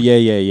throne. Oh, yeah.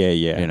 Yeah,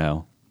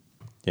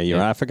 you're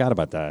right. I forgot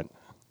about that.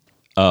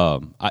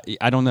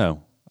 I don't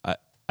know.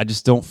 I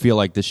just don't feel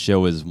like this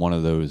show is one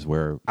of those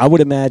where I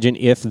would imagine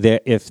if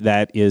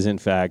that is in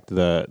fact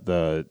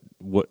the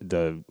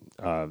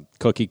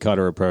cookie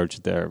cutter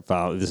approach there.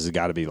 This has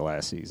got to be the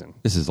last season.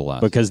 This is the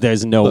last. Because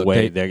there's no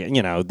way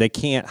they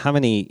can't. How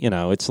many?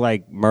 It's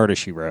like Murder,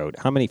 She Wrote.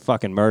 How many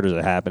fucking murders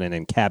are happening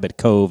in Cabot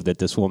Cove that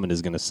this woman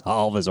is going to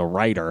solve as a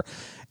writer?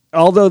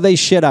 Although they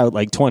shit out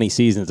like 20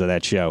 seasons of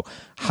that show,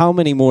 how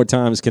many more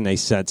times can they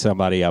set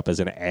somebody up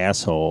as an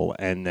asshole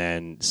and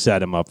then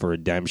set him up for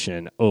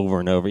redemption over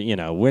and over?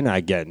 We're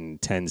not getting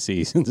 10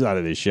 seasons out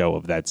of this show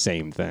of that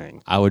same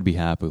thing. I would be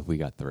happy if we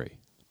got 3.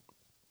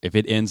 If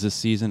it ends this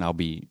season, I'll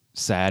be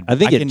sad. I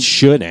think it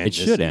should end. It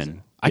should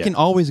end. I can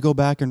always go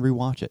back and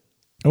rewatch it.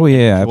 Oh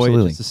yeah, Enjoy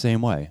absolutely. It just the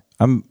same way.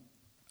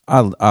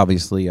 I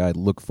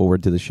look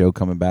forward to the show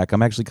coming back.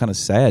 I'm actually kind of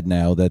sad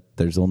now that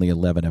there's only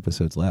 11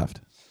 episodes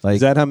left. Like,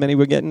 is that how many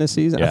we're getting this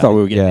season? Yeah. I thought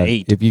we were getting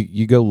 8. If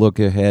you go look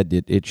ahead,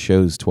 it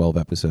shows 12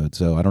 episodes.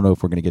 So I don't know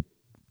if we're going to get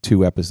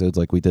 2 episodes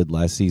like we did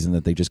last season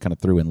that they just kind of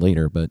threw in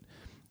later, but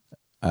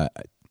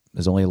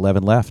there's only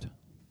 11 left.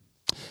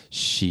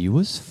 She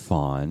was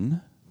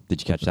fun.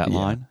 Did you catch that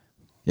line?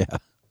 Yeah.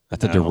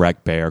 That's a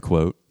direct Beard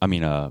quote.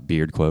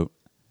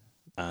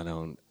 I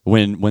don't.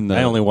 When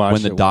I only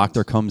watched the it doctor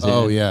once. comes in.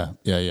 Oh yeah.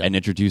 And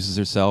introduces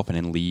herself and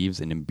then leaves,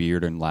 and then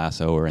Beard and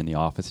Lasso are in the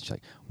office. She's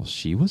like, "Well,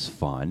 she was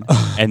fun."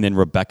 And then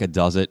Rebecca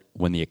does it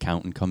when the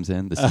accountant comes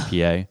in, the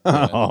CPA.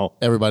 Oh,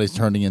 Everybody's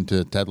turning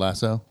into Ted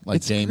Lasso, like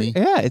It's Jamie.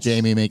 it's-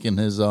 Jamie making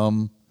his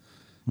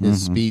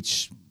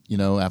speech.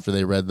 After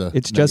they read the.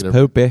 It's just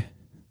negative- Popey.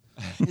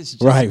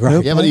 right.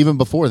 Yeah, but even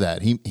before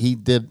that, he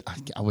did.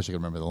 I wish I could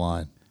remember the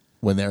line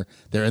when they're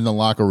in the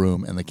locker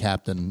room and the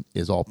captain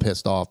is all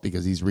pissed off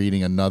because he's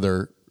reading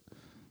another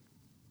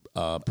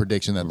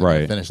prediction that they're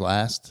going to finish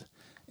last,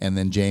 and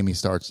then Jamie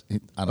starts. I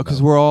don't know,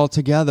 Because we're all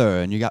together,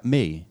 and you got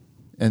me.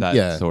 and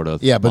That sort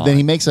of. but then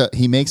line.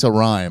 he makes a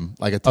rhyme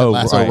like a Ted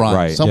Lasso right, rhyme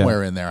right,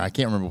 somewhere in there. I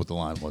can't remember what the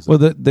line was. Well,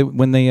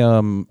 when they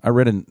I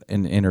read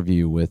an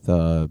interview with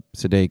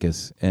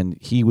Sudeikis, and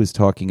he was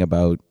talking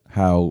about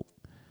how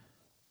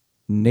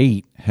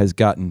Nate has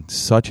gotten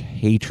such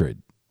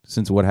hatred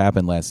since what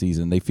happened last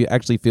season. They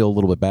actually feel a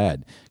little bit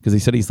bad because he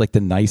said he's like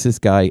the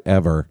nicest guy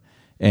ever,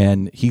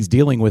 and he's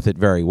dealing with it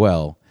very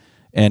well.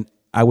 And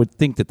I would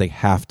think that they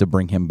have to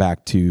bring him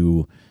back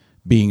to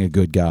being a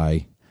good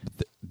guy.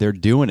 They're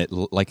doing it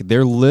like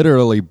they're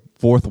literally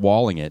fourth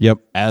walling it. Yep.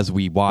 As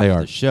we watch They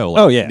are. the show.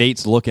 Oh, yeah.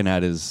 Nate's looking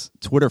at his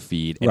Twitter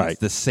feed, and Right. it's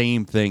the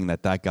same thing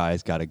that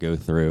guy's got to go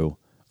through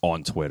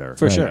on Twitter.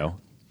 For sure.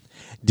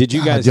 Did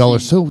you guys? y'all are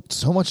see-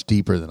 so much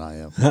deeper than I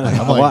am.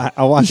 I'm like,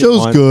 I watched the show's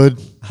it once.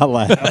 good. I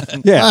laughed.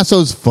 Yeah,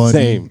 Lasso's funny.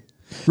 Same.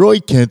 Roy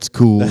Kent's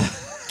cool.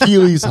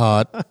 Keely's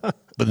hot.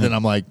 But then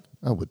I'm like,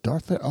 with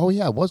Darth Vader? Oh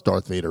yeah, it was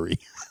Darth Vader-y.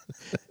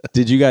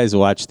 Did you guys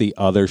watch the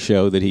other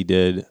show that he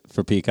did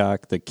for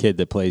Peacock? The kid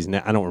that plays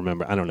Nate. I don't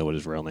remember. I don't know what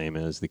his real name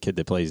is. The kid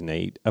that plays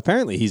Nate.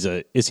 Apparently,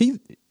 is he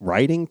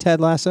writing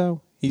Ted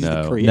Lasso? He's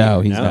the creator.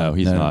 No, he's No,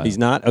 he's not. He's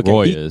not. Okay,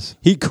 Roy he is.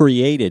 He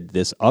created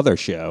this other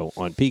show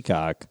on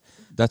Peacock.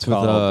 That's with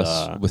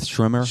Called, with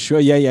Schwimmer. Sure.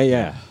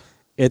 Yeah.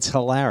 It's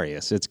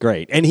hilarious. It's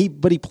great. And he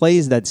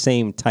plays that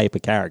same type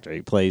of character.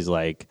 He plays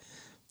like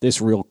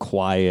this real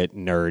quiet,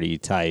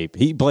 nerdy type.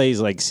 He plays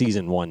like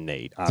season 1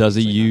 Nate. Does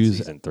he obviously not use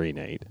season 3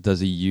 Nate? Does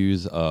he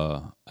use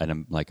an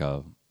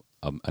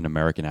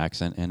American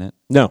accent in it?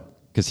 No.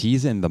 Because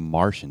he's in The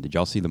Martian. Did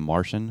y'all see The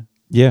Martian?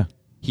 Yeah.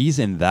 He's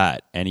in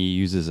that, and he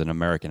uses an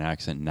American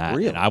accent in that.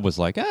 Really? And I was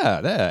like,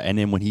 that. And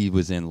then when he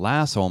was in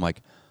Lasso, I'm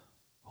like,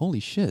 holy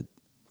shit.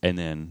 And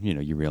then,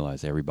 you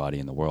realize everybody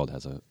in the world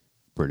has a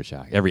British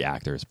accent. Every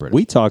actor is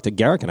British.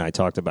 Garrick and I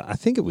talked about, I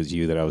think it was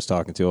you that I was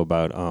talking to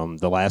about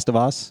The Last of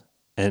Us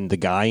and the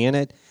guy in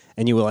it.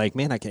 And you were like,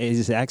 man,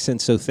 his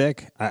accent's so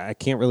thick. I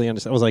can't really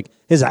understand. I was like,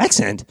 his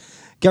accent?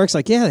 Garrick's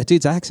like, yeah, that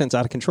dude's accent's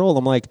out of control.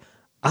 I'm like,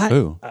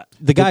 Who?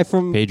 The guy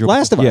from Pedro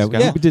Last of Us.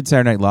 Yeah, we did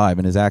Saturday Night Live,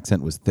 and his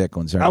accent was thick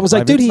on Saturday I was Night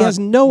like, Live. dude, he It's has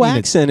not- no I mean,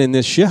 accent in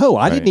this show.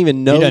 I didn't Right. even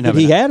He know doesn't that have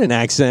he an- had an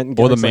accent. And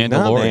Or The Garrick's like,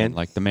 nah, Mandalorian. man.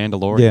 Like The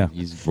Mandalorian. Yeah.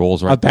 He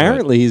rolls right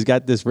Apparently, he's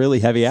got this really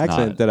heavy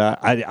accent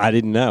not. that I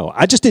didn't know.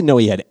 I just didn't know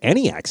he had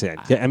any accent.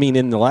 I mean,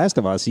 in The Last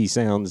of Us, he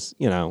sounds,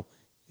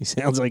 he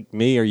sounds like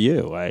me or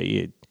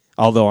you.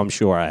 Although I'm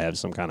sure I have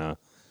some kind of.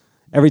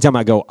 Every time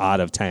I go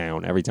out of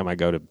town, every time I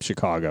go to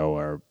Chicago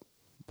or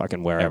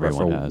fucking wherever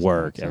Everyone for has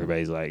work, an accent.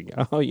 everybody's like,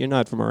 "Oh, you're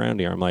not from around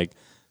here." I'm like,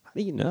 "How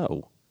do you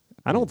know?"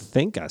 I don't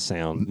think I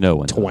sound No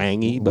one does.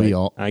 twangy, but We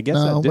all. I guess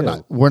no, I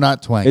do. We're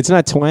not twangy. It's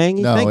not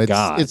twangy. No, Thank it's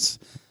God. it's.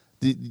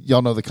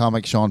 Y'all know the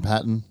comic Sean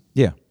Patton?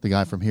 Yeah. The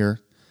guy from here.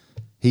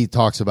 He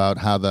talks about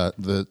how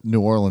the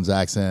New Orleans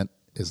accent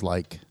is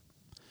like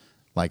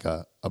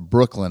a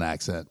Brooklyn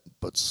accent,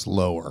 but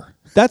slower.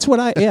 That's what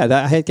I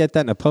get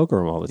that in a poker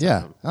room all the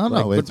time. Yeah, I don't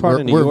know. Like, It's, what part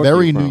of New we're York very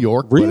are you New from?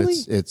 York, Really?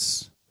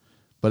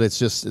 but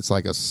it's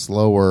like a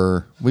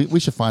slower. We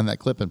should find that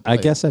clip and play I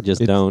guess it. I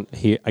just don't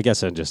hear. I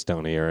guess I just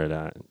don't hear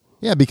it.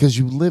 Yeah, because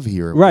you live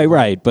here,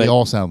 Right, but- they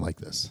all sound like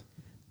this.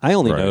 I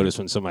only Right. notice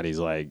when somebody's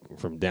like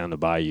from down the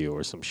bayou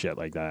or some shit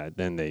like that.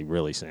 Then they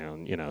really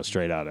sound,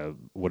 straight out of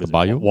what is The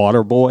bayou? it?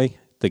 Water Boy.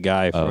 the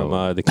guy from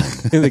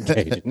the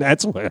Cajun.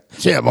 That's what.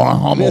 Yeah, boy,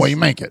 homo, where you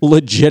make it?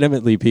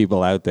 Legitimately,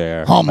 people out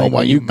there. Homo, like, where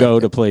when you you go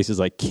make to it? places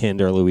like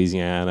Kinder,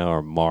 Louisiana,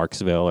 or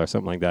Marksville, or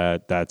something like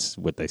that, that's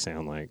what they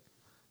sound like.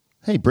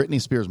 Hey,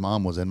 Britney Spears'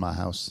 mom was in my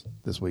house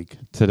this week.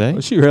 Today?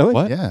 Was she really?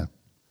 What? Yeah.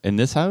 In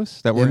this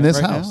house that we're In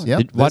this right house, now?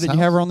 yep, Why this didn't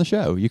you have house. her on the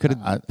show? You could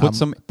have put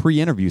some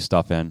pre-interview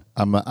stuff in.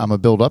 I'm a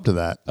build up to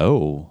that.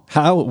 Oh,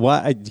 How?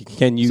 Why?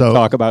 Can you So-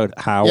 talk about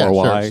how Yeah, or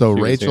why? sure. So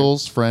she was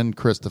Rachel's friend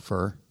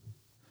Christopher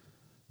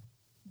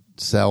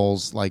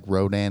sells like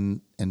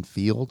Rodan and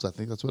Fields. I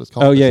think that's what it's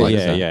called. Oh, It's yeah,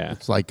 like, yeah.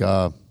 It's like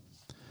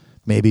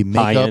maybe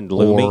makeup High-end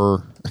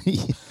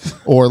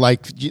Lumi. or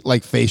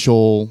like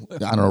facial, I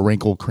don't know,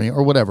 wrinkle cream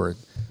or whatever.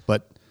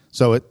 But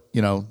so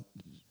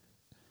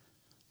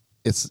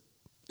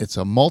it's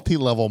a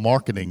multi-level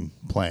marketing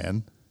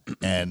plan,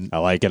 and I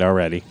like it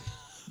already.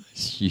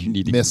 you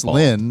need to Miss get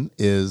Lynn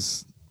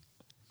is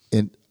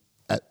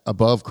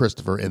above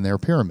Christopher in their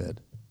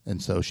pyramid,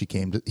 and so she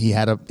came to. He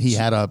had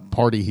a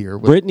party here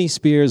with Britney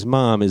Spears'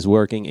 mom is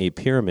working a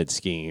pyramid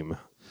scheme.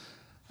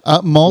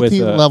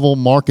 multi-level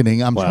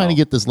marketing. I'm Wow. trying to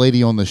get this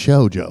lady on the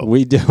show, Joe.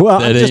 We do. Well,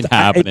 That ain't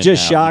happening it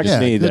just now. shocks Yeah,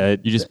 me good.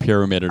 that You just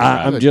pyramided her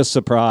I'm out. just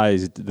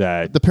surprised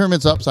that The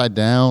pyramid's upside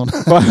down.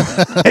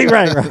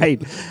 right.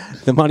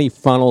 The money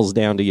funnels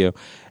down to you.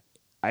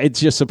 It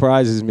just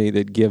surprises me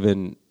that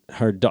given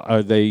her,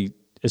 are they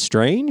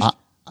estranged?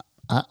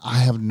 I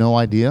have no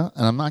idea,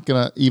 and I'm not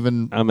going to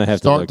even I'm gonna have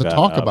to start look to that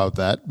talk up. about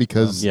that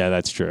because yeah,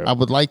 that's true. I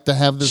would like to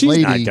have this She's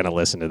lady. not going to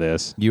listen to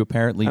this. You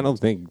apparently, I don't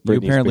think you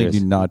Britney apparently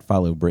Spears- do not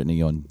follow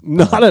Britney on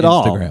Not at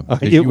all. Instagram.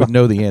 Because You- you would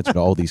know the answer to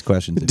all these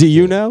questions. if Do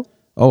you did. know?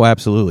 Oh,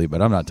 absolutely, but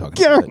I'm not talking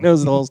about Garrett it.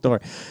 knows the whole story.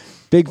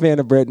 Big fan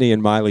of Britney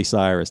and Miley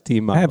Cyrus.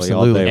 Team Miley.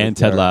 Absolutely. All day with and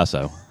Ted her.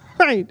 Lasso.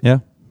 Right. Yeah.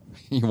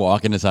 You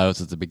walk in his house,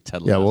 it's a big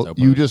Ted Yeah, Lasso. well,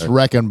 you just poster.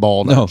 wrecking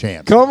ball No. no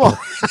chance. Come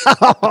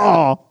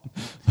on.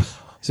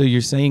 So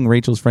you're saying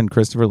Rachel's friend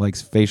Christopher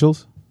likes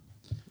facials?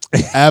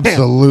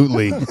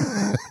 Absolutely.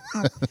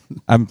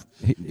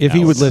 If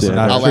he would listen,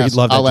 I'm I'll sure he'd ask,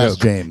 love that I'll joke.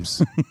 ask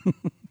James.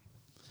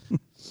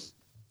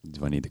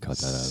 Do I need to cut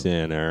that out?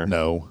 Sinner.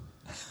 No.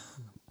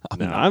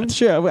 No, I'm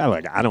sure.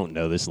 Like, I don't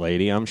know this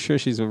lady. I'm sure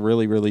she's a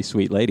really, really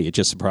sweet lady. It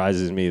just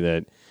surprises me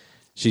that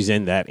she's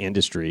in that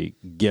industry,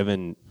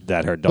 given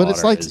that her daughter. But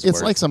it's like- is it's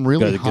worth like some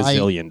really a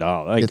gazillion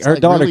dollars. Like it's her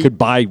like daughter really- could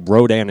buy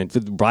Rodan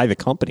and buy the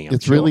company. I'm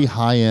It's sure. really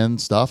high end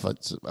stuff.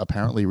 It's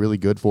apparently really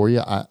good for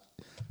you.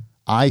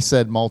 I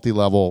said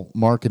multi-level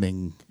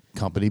marketing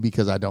company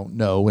because I don't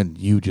know, and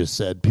you just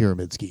said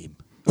pyramid scheme.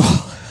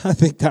 I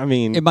think. I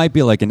mean, It might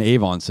be like an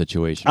Avon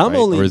situation, I'm right?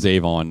 only- or is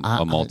Avon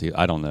a multi?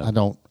 I don't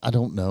know. I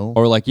don't know.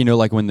 Or like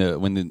like when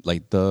the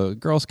like the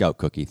Girl Scout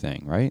cookie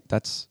thing, right?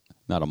 That's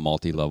not a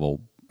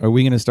multi-level. Are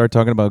we going to start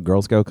talking about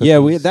Girl Scout cookies?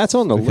 yeah, that's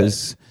on the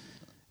list.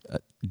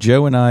 Because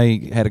Joe and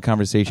I had a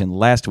conversation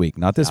last week,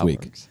 not this That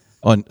week, works.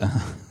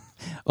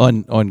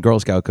 on Girl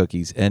Scout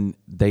cookies, and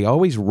they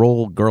always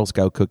roll Girl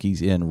Scout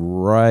cookies in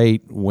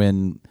right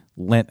when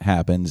Lent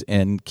happens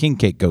and King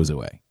Cake goes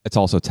away. It's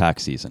also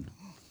tax season.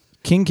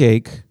 King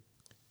Cake,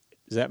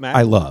 Does that matter?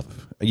 I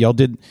love. Y'all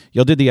did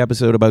the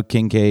episode about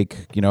King Cake.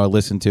 You know, I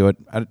listened to it.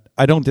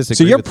 I don't disagree.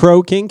 So you're with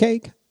pro King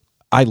Cake?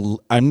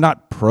 I'm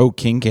not pro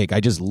King Cake. I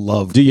just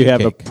love. Do you King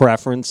have a Cake.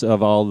 preference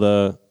of all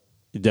the?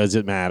 Does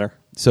it matter?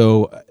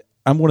 So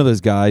I'm one of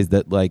those guys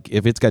that like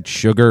if it's got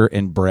sugar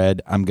and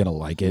bread, I'm gonna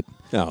like it.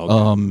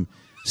 Oh, okay.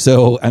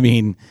 So I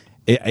mean,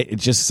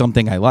 it's just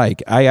something I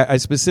like. I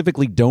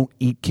specifically don't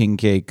eat king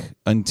cake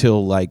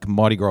until like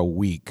Mardi Gras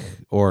week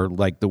or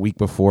like the week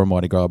before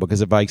Mardi Gras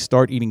because if I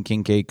start eating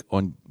king cake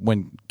on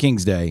when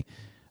King's Day,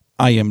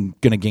 I am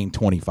gonna gain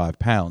 25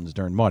 pounds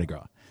during Mardi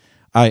Gras.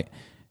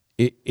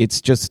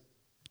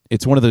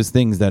 It's one of those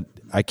things that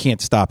I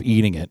can't stop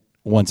eating it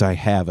once I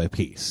have a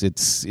piece.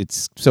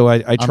 It's so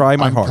I try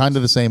my I'm hardest. kind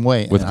of the same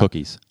way With and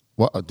cookies.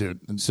 Well,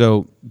 dude,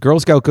 So Girl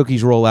Scout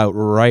cookies roll out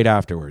right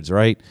afterwards,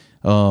 right?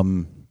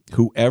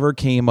 Whoever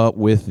came up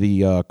with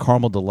the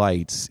caramel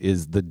delights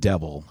is the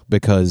devil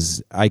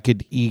because I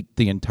could eat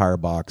the entire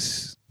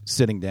box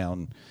sitting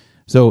down.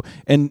 So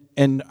and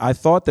I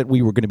thought that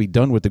we were going to be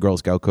done with the Girl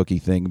Scout cookie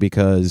thing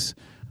because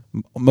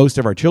most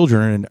of our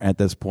children at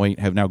this point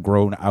have now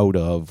grown out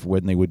of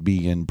when they would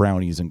be in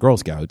brownies and Girl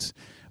Scouts.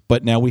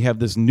 But now we have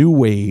this new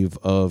wave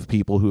of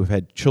people who have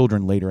had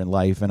children later in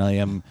life, and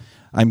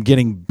I'm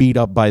getting beat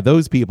up by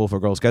those people for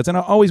Girl Scouts, and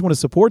I always want to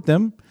support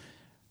them,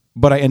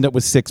 but I end up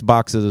with 6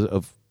 boxes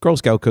of Girl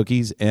Scout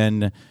cookies,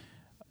 and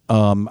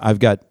I've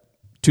got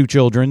 2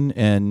 children,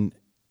 and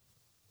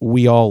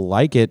we all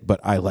like it, but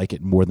I like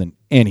it more than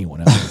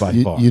anyone else by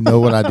far. you know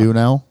what I do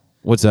now?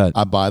 What's that?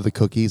 I buy the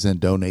cookies and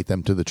donate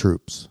them to the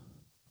troops.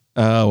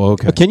 Oh,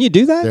 okay. Can you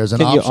do that? There's an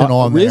Can option you,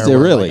 on there. Is there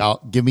where, really? like,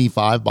 give me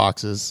 5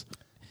 boxes.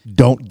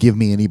 Don't give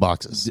me any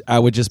boxes. I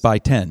would just buy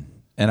 10,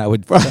 and I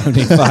would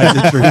donate 5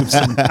 to troops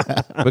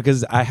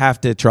because I have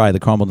to try the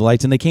Caramel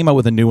Delights. And they came out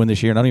with a new one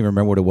this year, and I don't even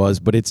remember what it was,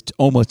 but it's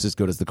almost as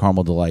good as the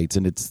Caramel Delights,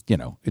 and it's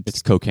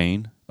It's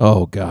cocaine.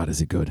 Oh, God,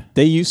 is it good?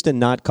 They used to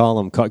not call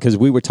them because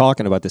we were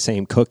talking about the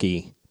same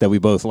cookie that we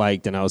both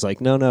liked, and I was like,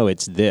 no,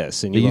 it's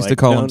this. And They you used were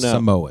to like, call no,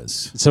 them no.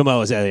 Samoas.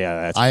 Samoas.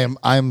 Yeah, that's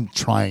I'm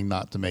trying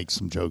not to make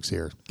some jokes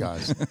here,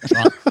 guys.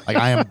 Like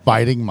I am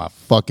biting my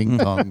fucking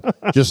tongue.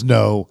 Just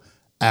know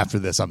after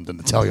this, I'm going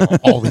to tell you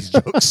all these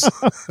jokes.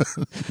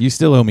 You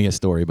still owe me a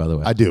story, by the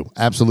way. I do.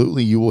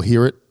 Absolutely. You will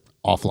hear it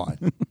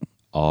offline.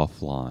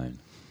 Offline.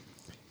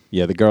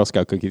 Yeah, the Girl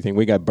Scout cookie thing.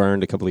 We got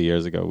burned a couple of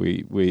years ago.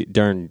 We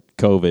during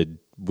COVID,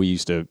 we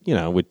used to,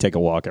 we'd take a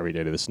walk every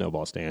day to the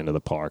snowball stand or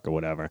the park or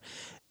whatever.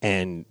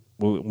 And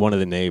one of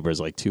the neighbors,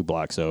 like 2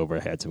 blocks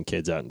over, had some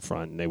kids out in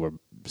front, and they were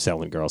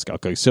selling Girl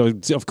Scout cookies. So,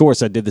 of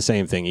course, I did the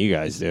same thing you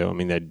guys do. I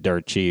mean, they're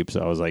dirt cheap.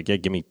 So I was like, yeah,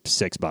 give me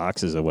 6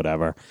 boxes or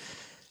whatever.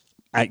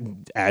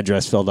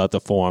 Address, filled out the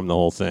form, the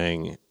whole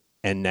thing.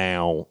 And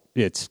now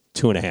it's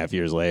 2.5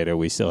 years later.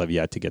 We still have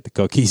yet to get the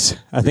cookies.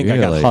 I think I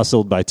got Really?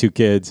 hustled by 2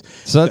 kids.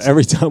 So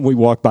Every time we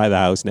walk by the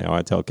house now,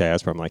 I tell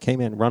Casper, I'm like, hey,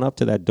 man, run up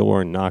to that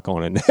door and knock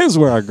on it. And there's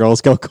where our Girl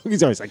Scout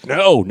cookies are. He's like,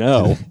 no.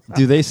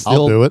 Do they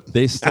still do it.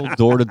 They still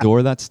door to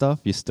door that stuff?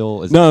 You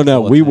still is No, it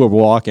still a we thing? were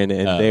walking,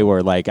 and they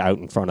were like out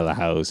in front of the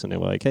house, and they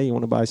were like, hey, you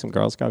want to buy some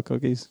Girl Scout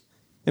cookies?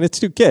 And it's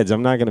 2 kids.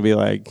 I'm not going to be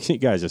like, you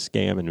guys are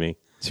scamming me.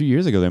 2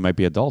 years ago. They might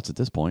be adults at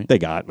this point. They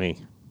got me.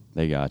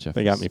 They got you.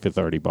 They got me for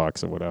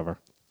 $30 or whatever.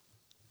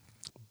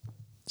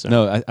 So.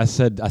 No, I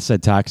said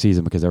tax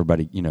season because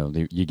everybody, you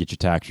get your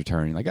tax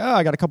return. You're like, oh,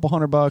 I got a couple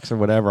 $100 or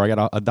whatever. I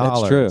got a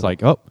dollar. true. It's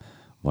like, oh,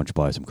 why don't you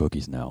buy some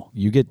cookies now?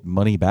 You get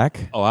money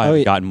back? Oh, I haven't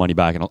yeah. gotten money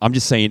back. And I'm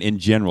just saying in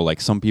general, like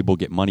some people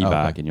get money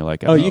back, and you're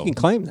like, Oh, you can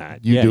claim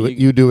that. You Yeah, do it.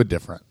 You do it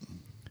different.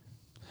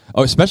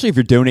 Oh, especially if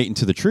you're donating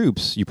to the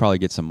troops, you probably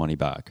get some money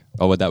back.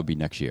 Oh, well, that would be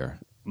next year.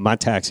 My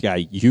tax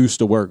guy used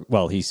to work.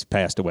 Well, he's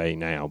passed away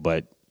now,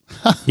 but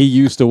he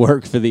used to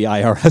work for the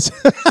IRS.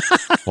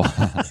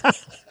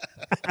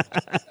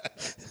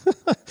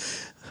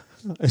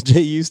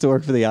 Jay used to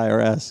work for the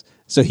IRS,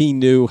 so he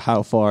knew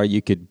how far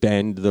you could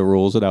bend the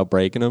rules without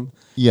breaking them.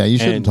 Yeah, you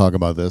shouldn't And talk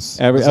about this.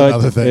 That's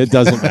another thing. It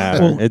doesn't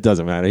matter. It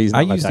doesn't matter. He's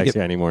I not my used to tax get-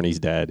 guy anymore, and he's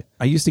dead.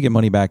 I used to get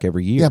money back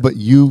every year. Yeah, but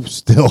you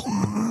still.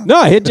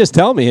 No, he'd just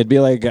tell me. He'd be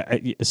like,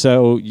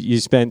 so you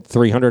spent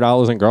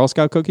 $300 on Girl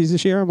Scout cookies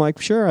this year? I'm like,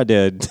 sure I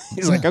did.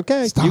 He's like,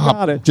 okay, Stop. you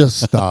got it. Just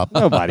stop.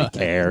 Nobody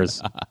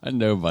cares.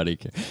 Nobody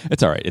cares.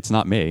 It's all right. It's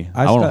not me.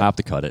 I I don't st- have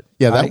to cut it.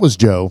 Yeah, that was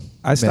Joe.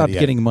 I stopped Maniac.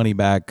 getting money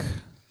back.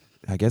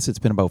 I guess it's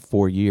been about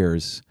 4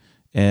 years,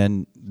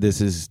 and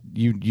this is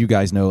you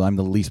guys know I'm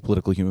the least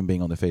political human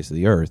being on the face of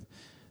the earth.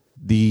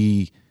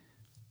 The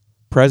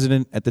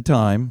president at the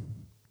time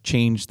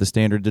changed the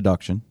standard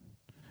deduction.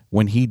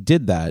 When he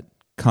did that,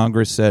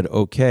 Congress said,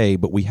 okay,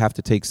 but we have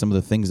to take some of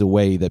the things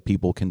away that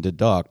people can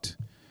deduct.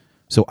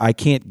 So I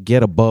can't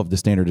get above the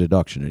standard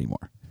deduction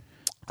anymore.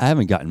 I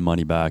haven't gotten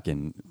money back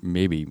in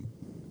maybe,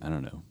 I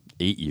don't know,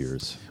 8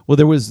 years. Well,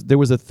 there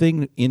was a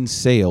thing in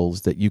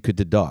sales that you could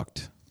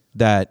deduct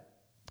that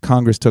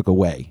Congress took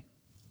away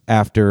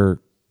after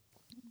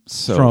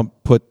Trump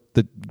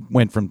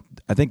went from,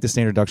 I think the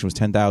standard deduction was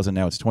 10,000,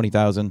 now it's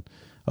 20,000.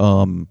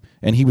 And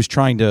he was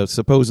trying to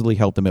supposedly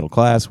help the middle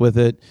class with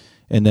it.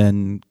 And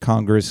then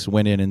Congress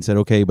went in and said,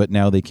 okay, but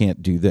now they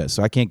can't do this.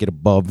 So I can't get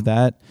above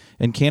that.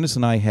 And Candace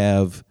and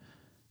I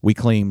we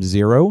claim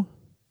 0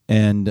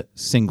 and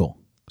single,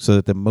 so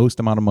that the most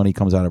amount of money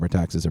comes out of our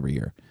taxes every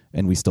year,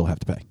 and we still have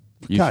to pay.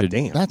 God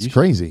damn. That's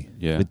crazy.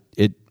 Yeah.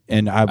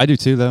 And I do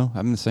too, though.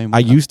 I'm the same way. I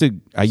used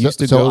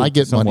to So go I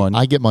get to someone.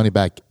 money. I get money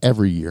back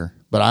every year,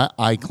 but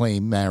I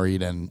claim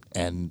married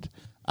and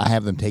I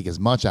have them take as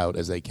much out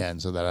as they can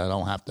so that I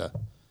don't have to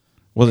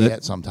pay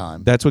at some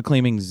time. That's what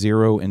claiming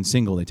 0 and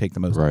single, they take the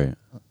most. Right.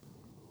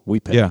 We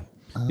pay. Yeah.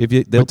 If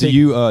you, But do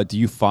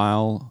you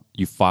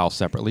file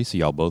separately? So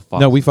y'all both file?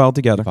 No, we filed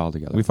together. You filed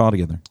together. We filed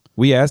together.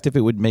 We asked if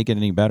it would make it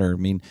any better. I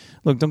mean,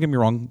 look, don't get me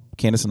wrong.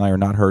 Candace and I are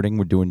not hurting.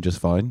 We're doing just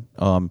fine.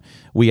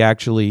 We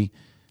actually,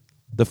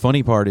 the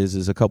funny part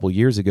is a couple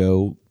years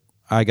ago,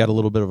 I got a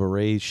little bit of a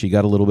raise. She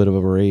got a little bit of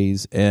a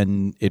raise,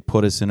 and it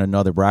put us in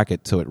another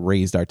bracket. So it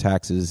raised our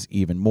taxes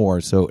even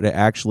more. So it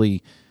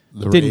actually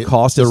didn't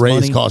cost us money. The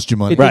raise cost you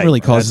money. It didn't really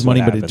Right. cost That's us money,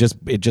 what but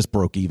happened. it just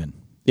broke even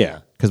Yeah.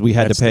 because we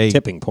had That's to pay the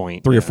tipping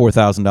point. $3,000 Yeah. or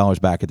 $4,000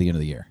 back at the end of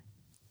the year.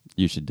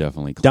 You should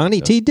definitely.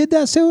 Donnie T did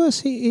that to us?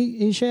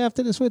 He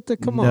shafted us with the,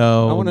 come on. I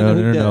No, wanna know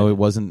who did no. it. It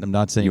wasn't. I'm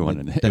not saying You that-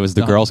 wanted it. that It was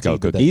the Donnie Girl T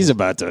Scout did that. cookie. He's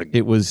about to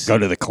It was- go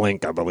to the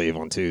clink, I believe,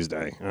 on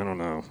Tuesday. I don't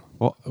know.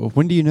 Well,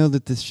 when do you know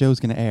that this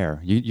show's going to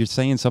air? You're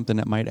saying something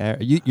that might air.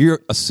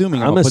 You're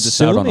assuming I'm I'm going to put this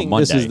out on a assuming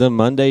Monday. this is the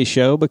Monday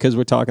show because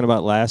we're talking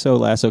about Lasso.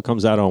 Lasso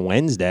comes out on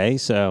Wednesday,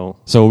 so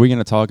So are we going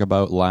to talk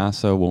about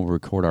Lasso when we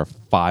record our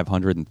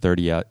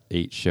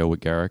 538 show with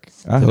Garrick?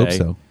 I hope today?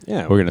 so.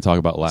 Yeah. We're going to talk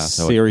about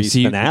Lasso. Series See,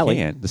 we finale.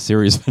 can't. The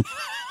series.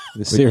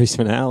 the series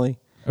finale.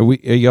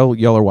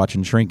 Y'all are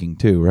watching Shrinking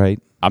too, right?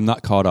 I'm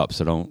not caught up,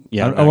 so don't.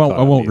 Yeah, I'm I not won't. caught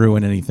I up won't either.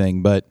 ruin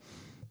anything, but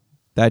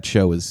that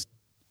show is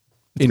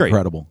great.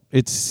 incredible.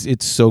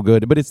 It's so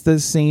good, but it's the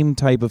same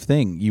type of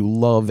thing. You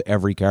love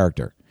every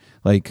character.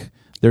 Like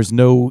there's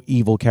no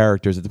evil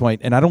characters at the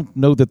point, and I don't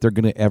know that they're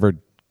going to ever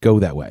go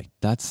that way.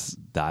 That's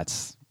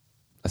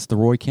That's the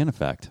Roy Kent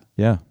effect.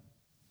 Yeah.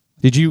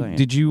 Did you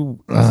see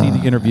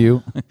the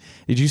interview?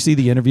 Did you see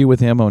the interview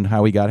with him on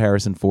how he got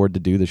Harrison Ford to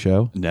do the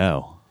show?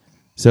 No.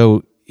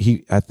 So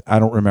I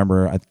don't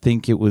remember. I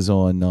think it was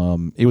on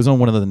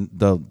one of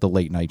the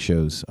late night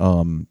shows.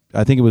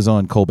 I think it was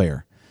on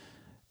Colbert.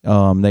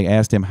 They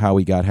asked him how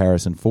he got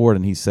Harrison Ford,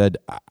 and he said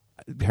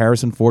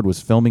Harrison Ford was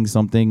filming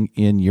something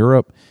in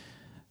Europe.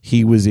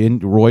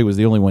 Roy was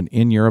the only one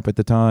in Europe at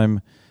the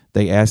time.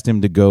 They asked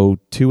him to go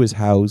to his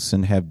house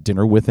and have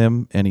dinner with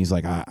him, and he's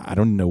like, I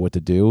don't know what to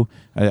do.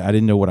 I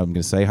didn't know what I'm going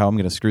to say, how I'm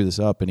going to screw this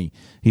up. And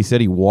he said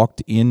he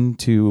walked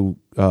into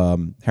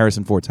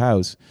Harrison Ford's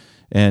house,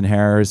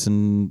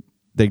 and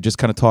they just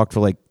kind of talked for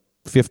like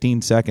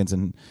 15 seconds,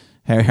 and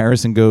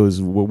Harrison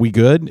goes, "Were we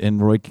good?"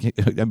 And Roy,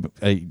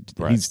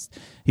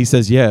 he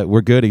says, "Yeah,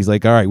 we're good." He's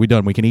like, "All right, we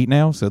done. We can eat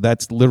now." So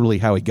that's literally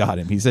how he got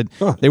him. He said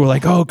they were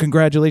like, "Oh,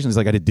 congratulations!" He's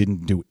like, "I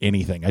didn't do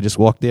anything. I just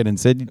walked in and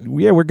said,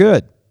 yeah, we're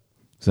good."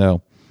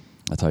 So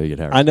that's how you get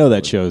Harrison. I know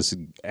that show's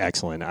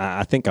excellent.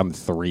 I think I'm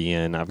 3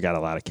 in. I've got a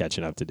lot of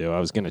catching up to do. I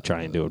was going to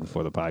try and do it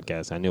before the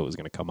podcast. I knew it was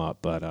going to come up,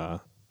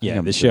 but yeah,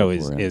 the show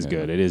is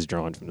good. It is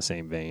drawn from the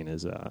same vein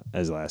as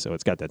Lasso.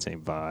 It's got that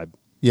same vibe.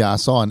 Yeah, I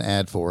saw an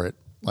ad for it,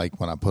 like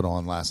when I put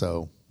on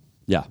Lasso.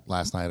 Yeah,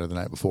 last night or the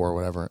night before or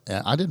whatever.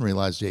 And I didn't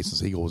realize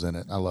Jason Segel was in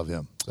it. I love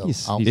him, so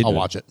I'll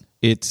watch it.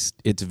 It's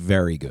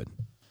very good.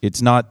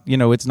 It's not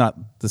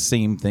the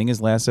same thing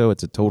as Lasso.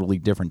 It's a totally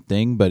different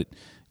thing, but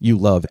you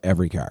love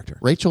every character.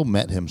 Rachel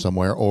met him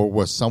somewhere or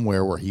was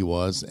somewhere where he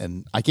was,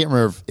 and I can't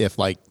remember if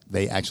like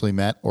they actually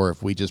met or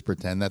if we just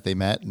pretend that they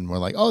met and we're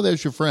like, oh,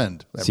 there's your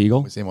friend.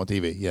 Segel? We see him on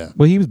TV, yeah.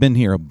 Well, he's been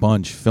here a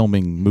bunch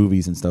filming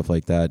movies and stuff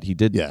like that. He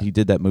did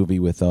that movie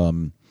with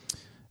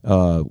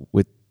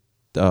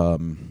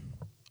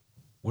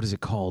what is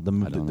it called? I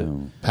don't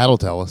know. Pat will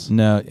tell us.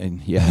 No,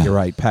 and yeah, you're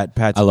right.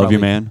 Pat's I Love You,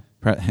 Man.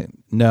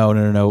 No.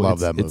 Love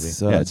that movie.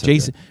 It's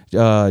Jason.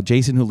 Okay.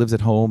 Jason Who Lives at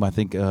Home. I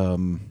think.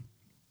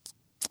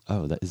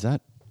 Is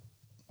that?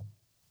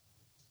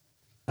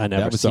 I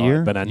never that was saw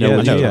here? it, but I know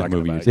what you're talking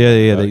movie. about.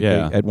 Yeah.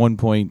 They, at one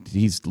point,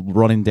 he's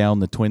running down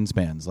the twin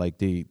spans, like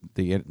the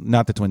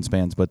not the twin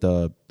spans, but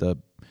the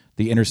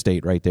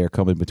interstate right there,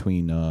 coming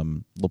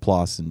between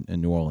Laplace and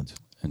New Orleans.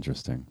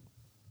 Interesting.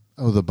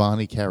 Oh, the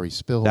Bonnie Carey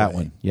spillway. That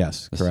one,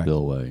 yes, The correct.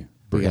 spillway.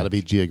 We got to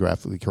be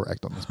geographically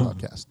correct on this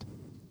podcast.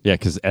 Yeah,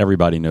 because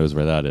everybody knows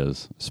where that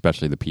is,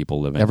 especially the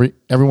people living.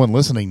 Everyone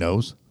listening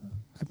knows.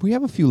 We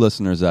have a few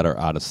listeners that are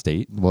out of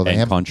state. Well, they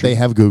country.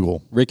 have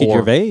Google. Ricky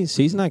Gervais,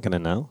 he's not going to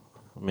know.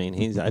 I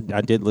mean,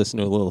 I did listen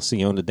to a little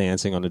Siona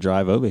dancing on the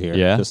drive over here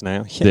just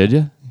now. Yeah. Did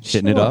you?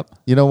 Hitting it up?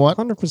 You know what?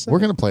 100%. We're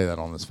going to play that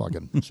on this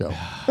fucking show.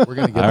 We're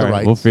going to get All the right,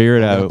 rights. we'll figure it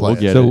We're gonna out. play We'll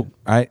it. get So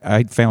it.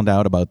 I found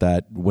out about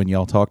that when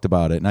y'all talked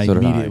about it, and I So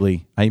did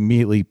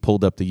immediately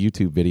pulled up the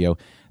YouTube video.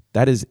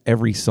 That is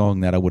every song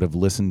that I would have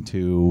listened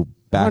to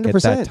back 100%.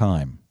 at that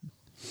time.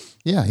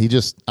 Yeah, he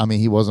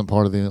wasn't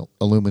part of the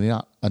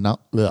Illuminati.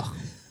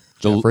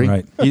 Jeffrey,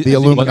 Right. The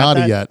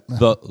Illuminati yet.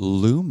 The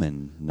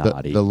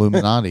Illuminati. The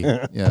Illuminati.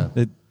 Yeah.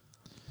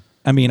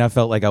 I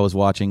felt like I was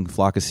watching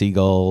Flock of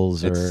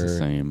Seagulls. It's the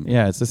same.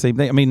 Yeah, it's the same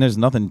thing. I mean, there's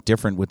nothing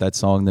different with that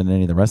song than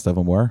any of the rest of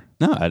them were.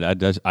 No, I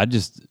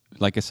just,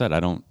 like I said,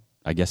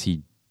 I guess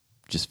he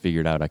just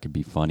figured out I could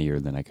be funnier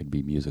than I could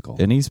be musical.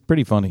 And he's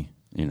pretty funny.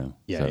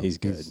 Yeah, so he's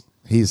good.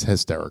 He's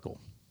hysterical.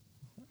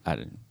 I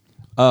didn't.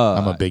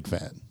 I'm a big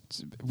fan.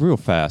 Real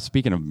fast,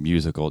 speaking of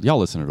musical, y'all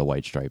listen to the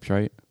White Stripes,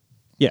 right?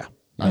 Yeah.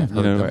 I've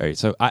heard them. Right.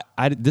 So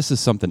this is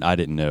something I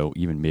didn't know,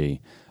 even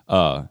me.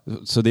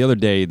 So the other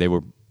day they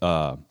were,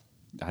 I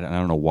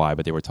don't know why,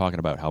 but they were talking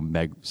about how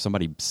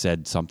somebody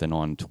said something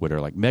on Twitter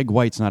like Meg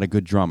White's not a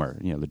good drummer,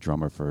 the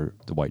drummer for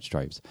the White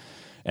Stripes.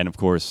 And of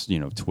course,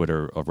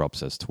 Twitter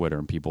erupts as Twitter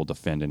and people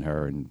defending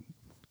her and,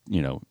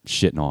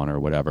 shitting on her or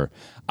whatever.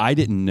 I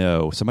didn't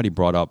know. Somebody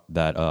brought up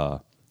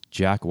that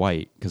Jack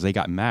White, because they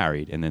got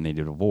married and then they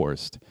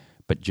divorced,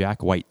 but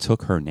Jack White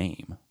took her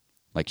name.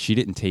 Like, she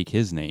didn't take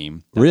his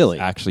name. That's really?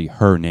 Actually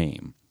her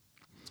name.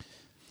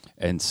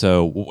 And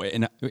so,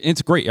 and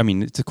it's great. I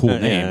mean, it's a cool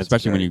name,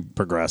 especially when you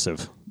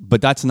progressive. But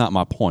that's not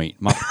my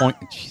point. My point.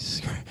 Jesus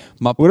Christ.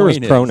 My What are his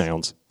point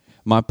pronouns?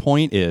 My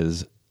point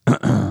is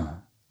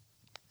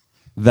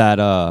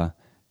that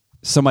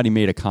somebody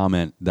made a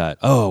comment that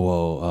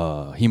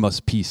he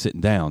must pee sitting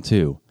down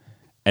too,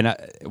 and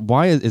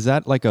why is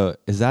that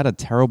a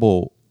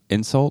terrible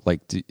insult?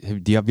 Like, do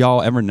have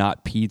y'all ever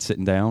not peed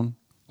sitting down?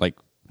 Like,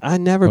 I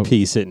never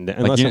pee sitting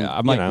down. Like,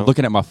 I'm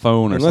looking at my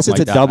phone, or unless it's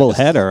something a like double that.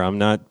 header. I'm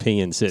not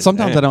peeing sitting.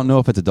 Sometimes down. I don't know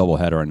if it's a double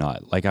header or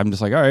not. Like, I'm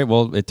just like, all right,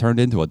 well, it turned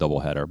into a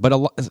double header.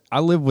 But I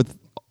live with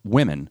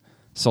women,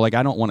 so like,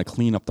 I don't want to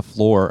clean up the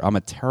floor. I'm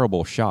a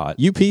terrible shot.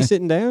 You pee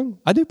sitting down?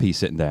 I do pee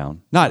sitting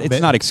down.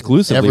 It's not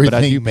exclusively, but I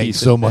do Everything pee makes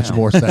sitting so much down.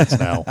 more sense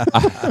now.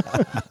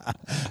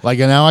 Like,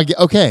 now I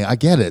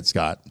get it,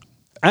 Scott.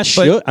 I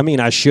should.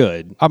 I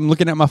should. I'm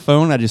looking at my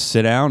phone. I just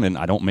sit down and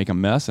I don't make a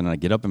mess, and I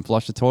get up and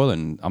flush the toilet,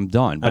 and I'm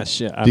done. But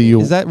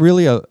Is that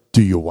really a?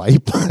 Do you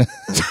wipe?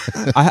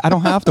 I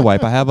don't have to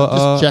wipe. I have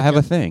Just a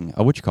checking. thing.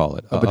 What you call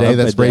it? A bidet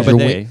that sprays your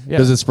bidet. weenie?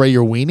 Does it spray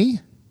your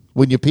weenie?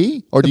 when you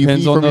pee, or do you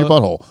Depends pee on from your the-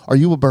 butthole? Are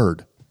you a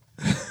bird?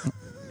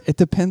 It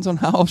depends on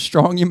how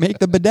strong you make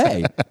the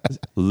bidet. A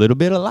little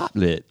bit, a lot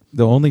bit.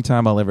 The only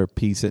time I'll ever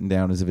pee sitting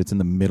down is if it's in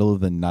the middle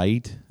of the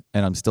night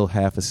and I'm still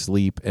half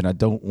asleep and I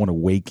don't want to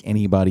wake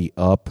anybody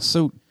up.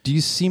 So, do you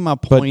see my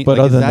point? But Like,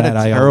 other is than that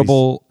that, a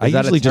terrible? I Is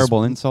that usually a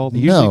terrible just insult?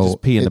 usually No,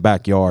 just pee in the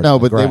backyard. No,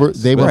 in the but they were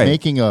grass.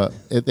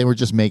 Right. they were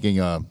just making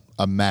a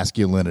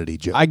masculinity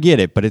joke. I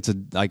get it, but it's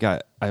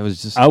I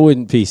was just. I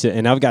wouldn't pee sit,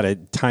 and I've got a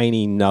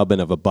tiny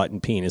nubbin of a button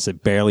penis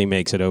that barely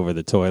makes it over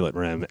the toilet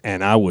rim,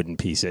 and I wouldn't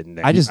pee sitting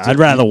there. I'd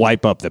rather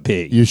wipe up the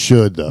pee. You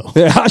should though.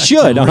 I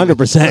should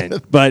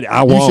 100%, but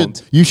I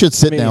won't. You should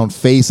sit down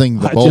facing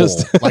the I bowl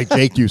just- like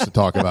Jake used to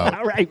talk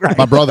about. Right.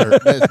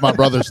 It's my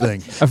brother's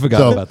thing. I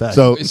forgot about that.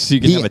 So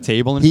you can have a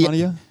table in front of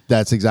you?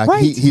 That's exactly.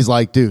 Right. He's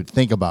like, dude,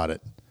 think about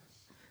it.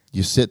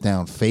 You sit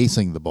down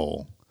facing the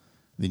bowl,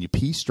 then you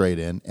pee straight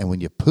in, and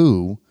when you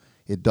poo,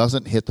 it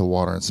doesn't hit the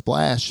water and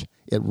splash.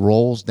 It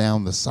rolls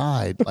down the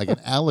side like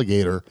an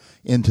alligator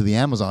into the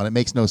Amazon. It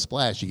makes no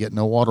splash. You get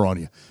no water on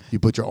you. You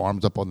put your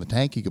arms up on the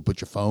tank. You can put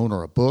your phone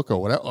or a book or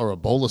whatever, or a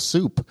bowl of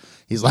soup.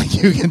 He's like,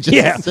 you can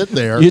just sit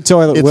there. Your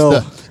toilet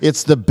will.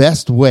 It's the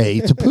best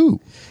way to poo.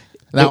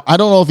 Now, I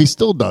don't know if he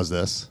still does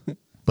this,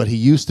 but he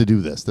used to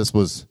do this. This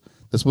was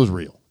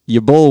real.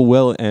 Your bowl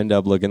will end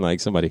up looking like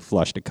somebody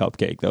flushed a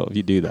cupcake, though, if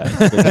you do that.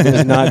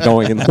 It's not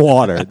going in the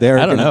water. I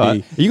don't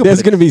know.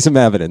 There's going to be some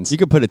evidence. You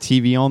could put a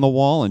TV on the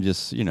wall and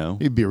just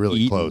He'd be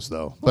really eat. close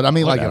though. But I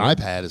mean, like an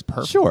Whatever. iPad is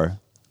perfect. Sure.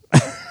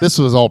 This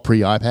was all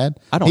pre-iPad.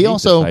 I don't He hate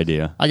also, this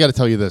idea. I got to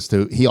tell you this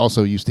too. He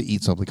also used to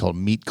eat something called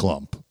meat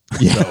clump.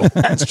 Yeah,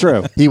 that's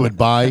true. He would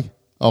buy.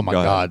 Oh my Go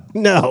ahead. God!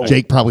 No.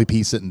 Jake probably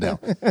pees sitting down.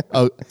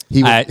 Oh,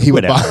 he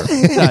would whatever.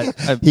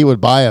 buy. He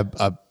would buy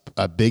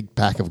a big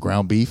pack of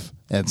ground beef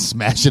and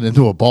smash it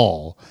into a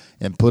ball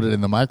and put it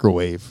in the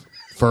microwave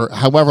for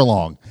however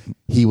long.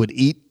 He would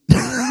eat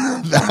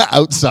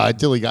outside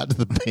till he got to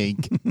the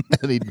pink,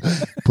 and he'd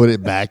put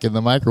it back in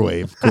the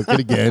microwave, cook it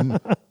again.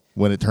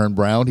 When it turned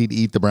brown, he'd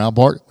eat the brown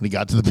part. When he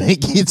got to the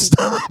pink, he'd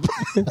stop.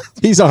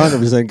 He's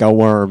 100% got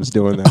worms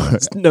doing that.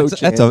 It's no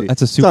chance.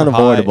 That's a super it's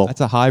unavoidable. high. That's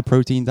a high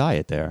protein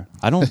diet there.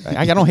 I don't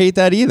hate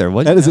that either.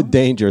 What, That is a you know?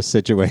 dangerous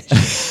situation.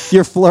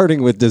 You're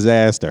flirting with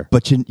disaster.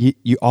 But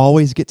you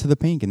always get to the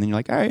pink, and then you're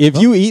like, all right. If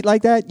you eat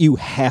like that, you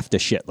have to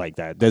shit like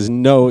that. There's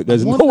no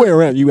way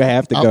around. You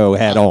have to go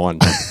head on.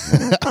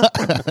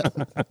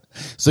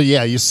 So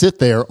yeah, you sit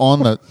there on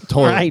the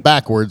toilet Right.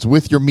 backwards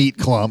with your meat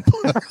clump.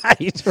 right.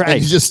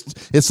 And you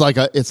just it's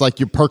like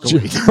you're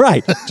percolating.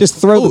 Right. Just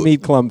throw the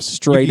meat clumps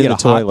straight you in get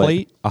the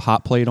toilet. a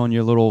hot plate on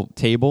your little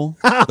table,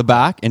 the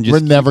back, and just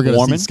We're never going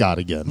going to to see Scott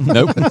again.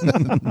 Nope.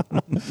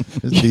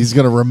 He's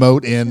going to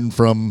remote in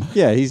from.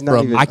 Yeah, he's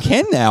not even. I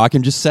can now. I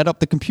can just set up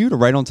the computer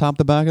right on top of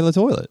the back of the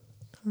toilet.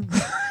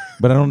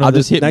 But I don't know. I'll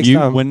just hit next mute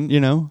time- when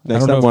Next don't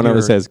know time if one of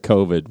us your- has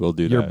COVID, we'll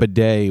do your that.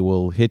 bidet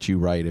will hit you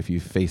right if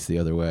you face the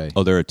other way.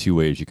 Oh, there are two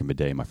ways you can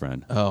bidet, my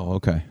friend. Oh,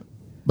 okay.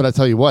 But I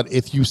tell you what,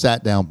 if you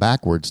sat down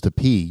backwards to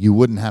pee, you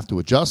wouldn't have to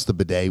adjust the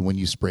bidet when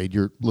you sprayed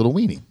your little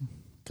weenie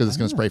because it's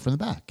going to spray from the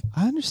back.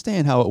 I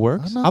understand how it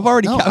works. I know. I've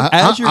already, No,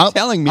 as you're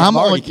telling me, I'm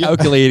already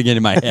calculating it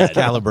in my head.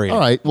 Calibrating. All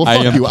right. Well, I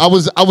fuck am- you. I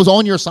was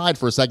on your side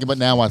for a second, but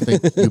now I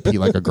think you pee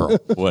like a girl.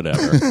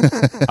 Whatever.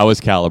 I was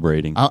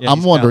calibrating. I'm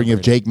he's wondering if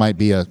calibrating. Jake might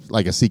be a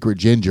secret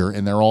ginger,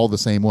 and they're all the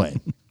same way.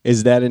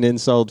 Is that an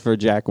insult for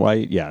Jack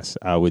White? Yes,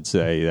 I would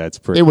say that's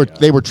pretty.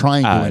 They were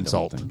trying to I don't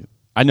insult. think-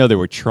 I know they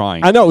were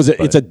trying. I know but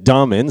it's a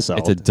dumb insult.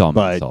 It's a dumb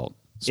but insult.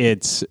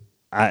 It's.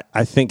 I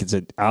think it's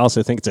a. I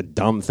also think it's a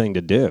dumb thing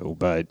to do.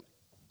 But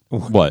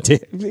What?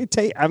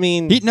 I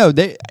mean,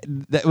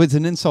 That was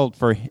an insult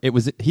for it.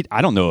 Was he?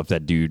 I don't know if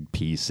that dude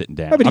pees sitting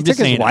down. but he I'm just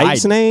took his saying.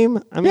 wife's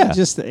name. I mean, Yeah.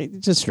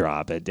 just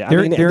drop it. I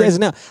There- mean, there- there's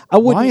no. I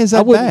wouldn't. Why is I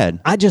that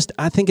wouldn't- bad?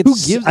 I think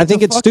it's. gives I a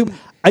think it's fucking-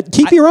 stupid.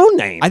 Keep your own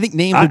name. I think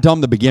names are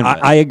dumb to begin with.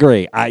 I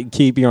agree. I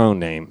keep your own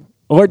name.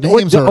 Or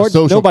Names are a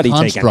social nobody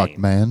construct, take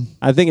a name. man.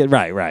 I think it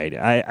right.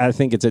 I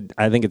think it's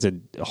a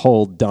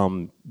whole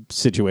dumb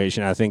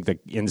situation. I think the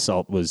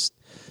insult was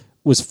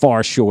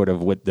far short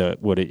of what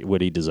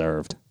he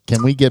deserved.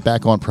 Can we get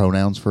back on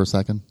pronouns for a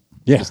second?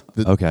 Yeah.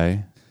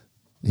 Okay.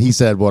 He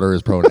said, "What are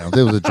his pronouns?"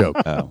 It was a joke.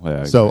 Oh,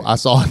 yeah, So I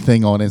saw a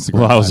thing on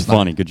Instagram. well, that was last night.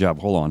 funny. Good job.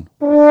 Hold on.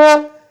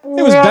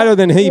 It was better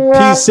than he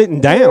pees sitting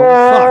down.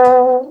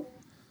 Fuck.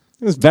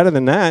 It was better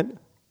than that.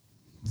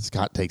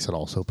 Scott takes it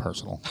all so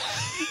personal.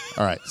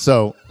 All right,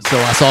 so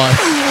I saw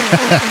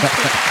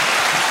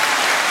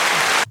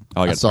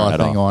Oh, I I got saw a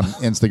thing on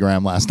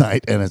Instagram last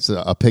night, and it's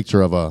a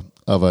picture of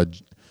a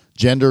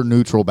gender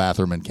neutral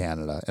bathroom in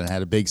Canada, and it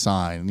had a big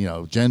sign,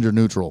 gender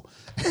neutral,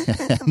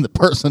 and the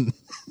person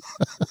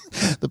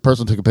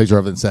took a picture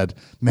of it and said,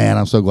 "Man,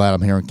 I'm so glad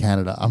I'm here in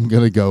Canada. I'm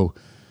gonna go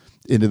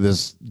into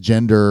this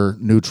gender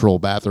neutral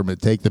bathroom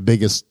and take the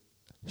biggest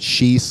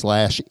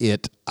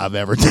she/it I've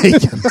ever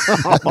taken."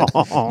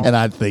 And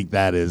I think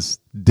that is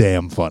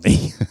damn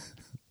funny.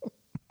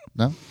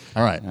 No?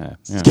 All right.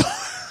 Yeah.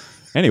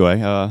 Anyway,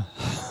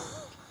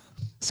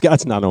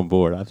 Scott's not on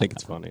board. I think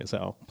it's funny as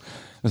hell.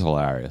 it was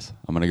hilarious.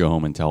 I'm gonna go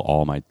home and tell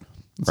all my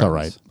It's all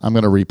right. I'm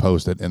going to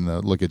repost it in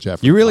the Look at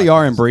Jeffrey. You really podcast.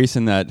 are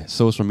embracing that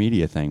social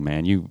media thing,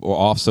 man. You were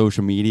off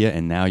social media,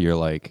 and now you're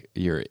like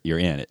you're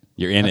in it.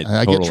 You're in it.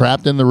 I totally. get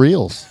trapped in the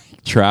reels.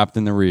 Trapped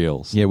in the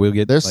reels. Yeah, we'll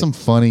get. There's some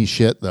funny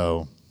shit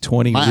though.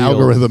 20 My reels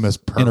algorithm is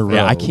in a perfect. row.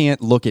 Yeah, I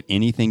can't look at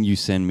anything you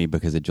send me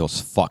because it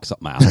just fucks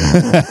up my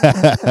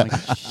algorithm.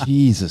 Like,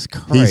 Jesus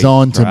Christ. He's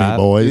on to me, Trav.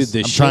 boys.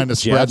 Dude, the I'm trying to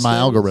shit spread Jeff my sends-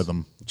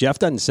 algorithm. Jeff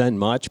doesn't send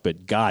much,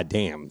 but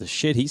goddamn, the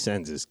shit he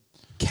sends is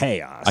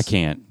chaos. I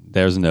can't.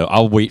 There's no.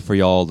 I'll wait for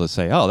y'all to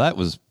say, "Oh, that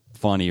was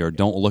funny," or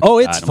 "Don't look." Oh,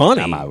 at it's that. I'm like,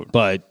 funny, I'm out.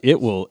 but it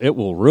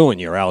will ruin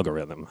your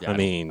algorithm. Yeah, I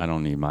mean, I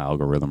don't need my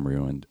algorithm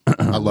ruined.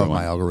 I love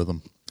my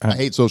algorithm. I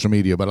hate social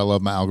media, but I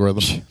love my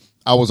algorithm.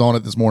 I was on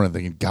it this morning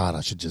thinking, God,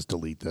 I should just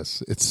delete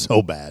this. It's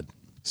so bad.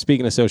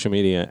 speaking of social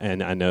media,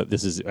 and I know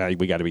this is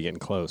we got to be getting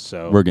close,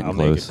 so We're getting I'll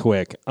close. make it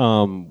quick.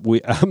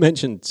 I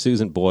mentioned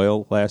Susan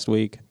Boyle last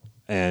week,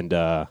 and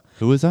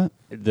Who is that?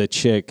 the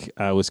chick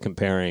I was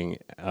comparing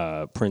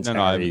Prince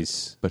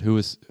Harry's. But who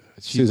is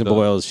Susan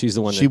Boyle? She's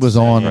the one. She that's was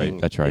on- saying-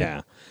 Right, that's right.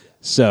 Yeah.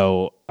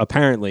 So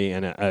apparently,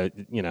 and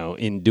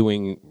in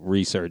doing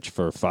research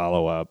for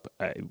follow up,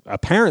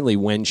 apparently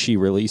when she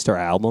released her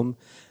album,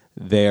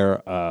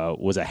 there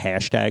was a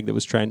hashtag that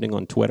was trending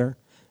on Twitter.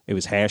 It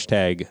was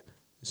hashtag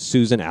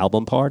Susan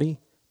Album Party.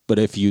 But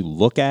if you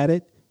look at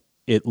it,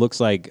 it looks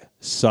like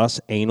sus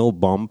anal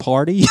bum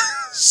party.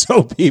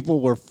 So people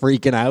were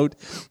freaking out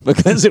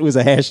because it was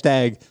a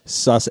hashtag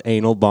sus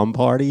anal bum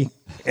party.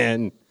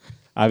 And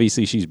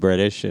obviously she's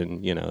British,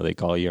 and they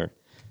call your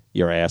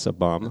ass a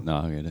bum. No,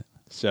 I get it.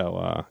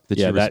 So Did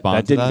yeah, she that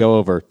respond to didn't that? go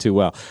over too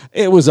well.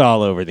 It was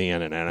all over the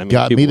internet. I mean,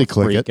 Got people me to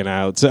were click it. freaking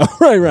out. So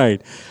right.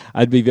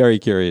 I'd be very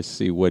curious to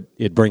see what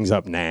it brings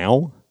up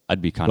now.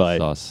 I'd be kind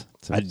But of sus.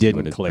 to I see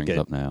didn't what click brings it.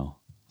 up now.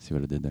 See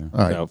what it did there. All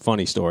right. So,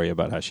 funny story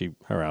about how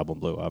her album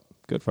blew up.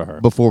 Good for her.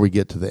 Before we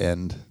get to the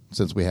end,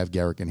 since we have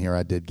Garrick in here,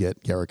 I did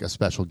get Garrick a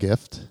special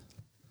gift.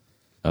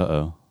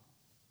 Uh-oh.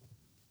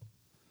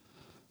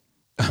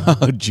 Oh,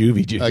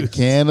 Juvie juice. A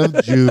can of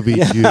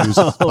Juvie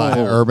juice by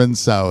Urban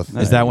South.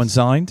 Is that one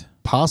signed?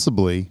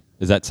 Possibly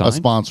Is that a signed?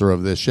 sponsor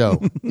of this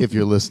show. If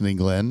you're listening,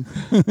 Glenn.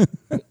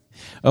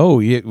 Oh,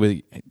 yeah.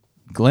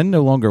 Glenn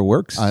no longer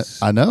works.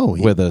 I know.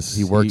 with us.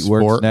 He works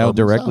for now Urban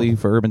directly South.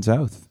 for Urban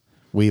South.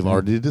 We've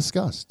already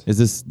discussed.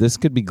 Is this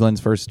could be Glenn's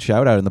first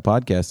shout out in the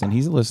podcast, and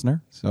he's a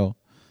listener. So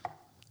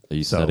Are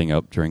you setting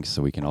up drinks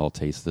so we can all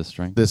taste this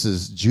drink? This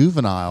is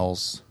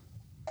Juvenile's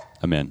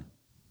I'm in.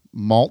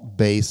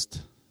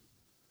 malt-based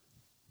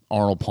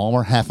Arnold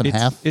Palmer, half and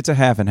half. It's a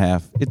half and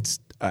half.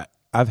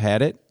 I've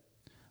had it.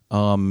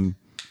 I'm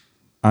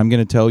going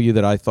to tell you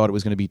that I thought it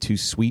was going to be too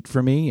sweet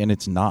for me, and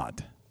it's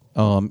not.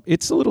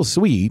 It's a little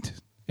sweet,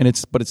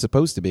 but it's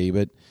supposed to be.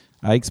 But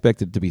I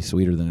expect it to be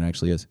sweeter than it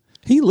actually is.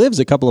 He lives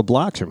a couple of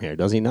blocks from here,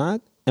 does he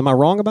not? Am I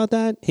wrong about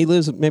that? He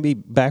lives maybe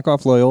back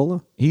off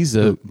Loyola? He's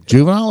a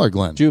Juvenile or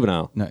Glenn?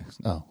 Juvenile. no.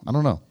 Oh, I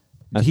don't know.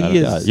 He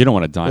is. You don't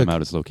want to dime look,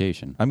 out his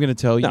location. I'm going to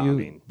tell you No, I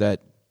mean-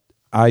 that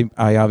I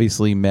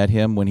obviously met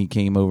him when he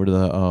came over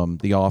to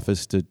the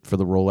office for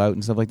the rollout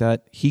and stuff like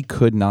that. He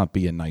could not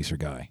be a nicer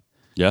guy.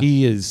 Yeah.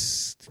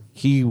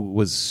 He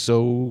was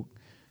so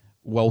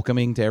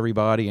welcoming to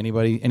everybody.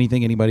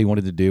 Anything anybody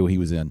wanted to do, he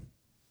was in.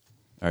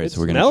 All right, It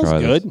so we're going to smells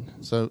try good.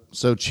 this.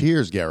 So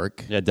cheers,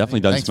 Garrick. Yeah, it definitely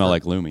doesn't Thanks smell for-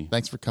 like Lumi.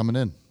 Thanks for coming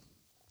in.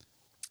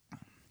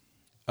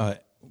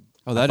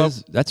 Oh,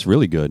 that's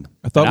really good.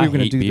 I thought And we were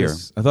going hate to do beer.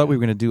 this. I thought we were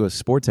going to do a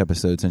sports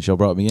episode since y'all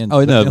brought me in.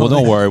 Oh no! Well,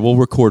 don't worry. We'll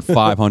record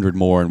 500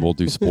 more, and we'll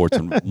do sports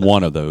in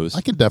one of those.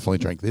 I could definitely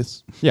drink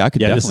this. Yeah, I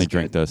could Yeah, this definitely is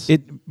drink this.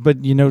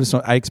 But you notice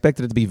I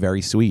expected it to be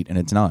very sweet, and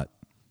it's not.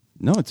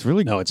 No, it's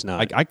really. No, it's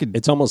not. I could.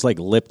 It's almost like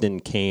Lipton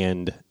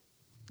canned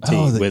tea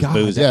Oh, with God.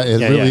 booze. Yeah, it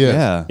really is.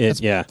 Yeah.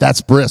 Yeah.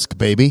 That's brisk,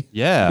 baby.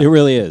 Yeah. It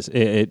really is.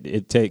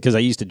 Because I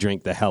used to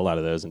drink the hell out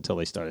of those until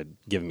they started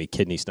giving me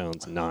kidney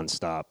stones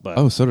nonstop. But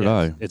Oh, so did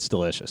I. It's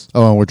delicious.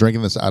 Oh, and we're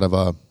drinking this out of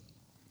a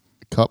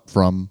cup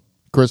from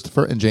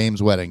Christopher and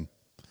James' wedding.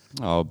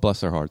 Oh,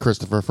 bless their hearts.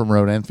 Christopher from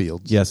Road and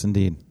Fields. Yes,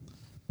 indeed.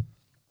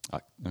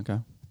 Okay.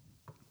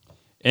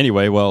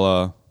 Anyway,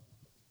 well,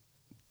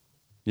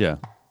 yeah,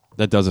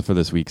 that does it for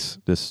this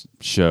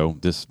show.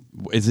 This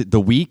is it. The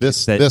week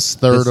This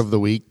third of the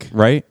week.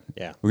 right?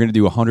 Yeah. We're gonna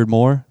do 100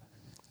 more.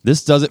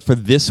 This does it for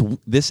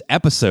this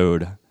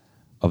episode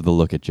of the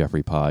Look at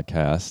Jeffrey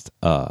podcast.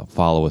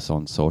 Follow us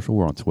on social.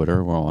 We're on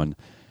Twitter. We're on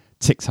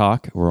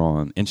TikTok. We're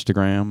on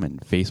Instagram and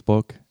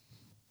Facebook.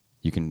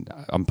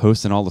 I'm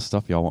posting all the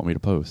stuff y'all want me to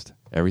post.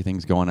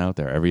 Everything's going out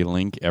there. Every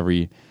link,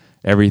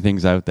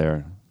 everything's out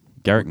there.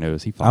 Garrick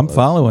knows. He follows. I'm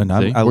following. See? I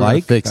We're gonna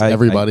like fix I-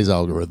 everybody's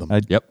algorithm.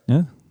 Yep.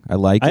 Yeah, I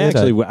like I it.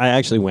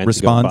 actually went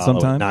respond to go follow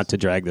sometimes? it, not to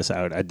drag this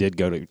out. I did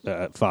go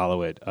to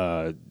follow it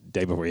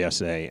day before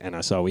yesterday, and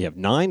I saw we have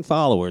 9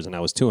 followers, and I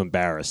was too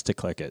embarrassed to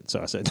click it.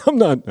 So I said, I'm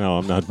not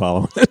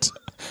following it.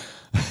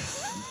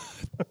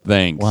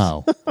 Thanks.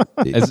 Wow.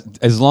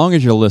 As long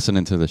as you're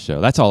listening to the show,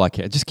 that's all I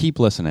care. Just keep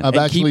listening. I've And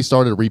actually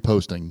started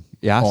reposting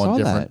Yeah, I on saw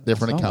different that. I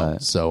saw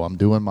accounts. that. So I'm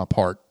doing my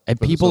part. And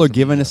for the people are social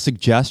giving media. us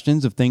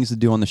suggestions of things to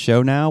do on the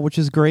show now, which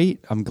is great.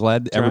 I'm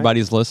glad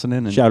everybody's listening.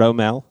 And Shout out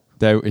Mel.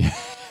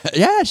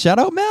 Yeah, shout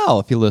out Mel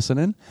if you're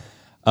listening.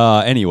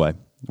 Anyway,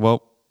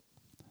 well,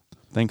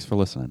 thanks for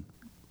listening.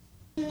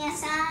 Sing a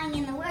song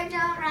and the words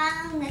all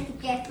wrong, like a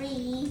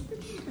Jeffrey,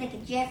 like a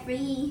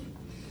Jeffrey.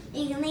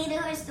 You can lead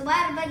a horse to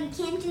water, but you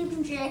can't do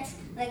some tricks,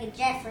 like a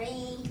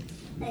Jeffrey,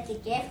 like a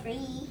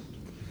Jeffrey.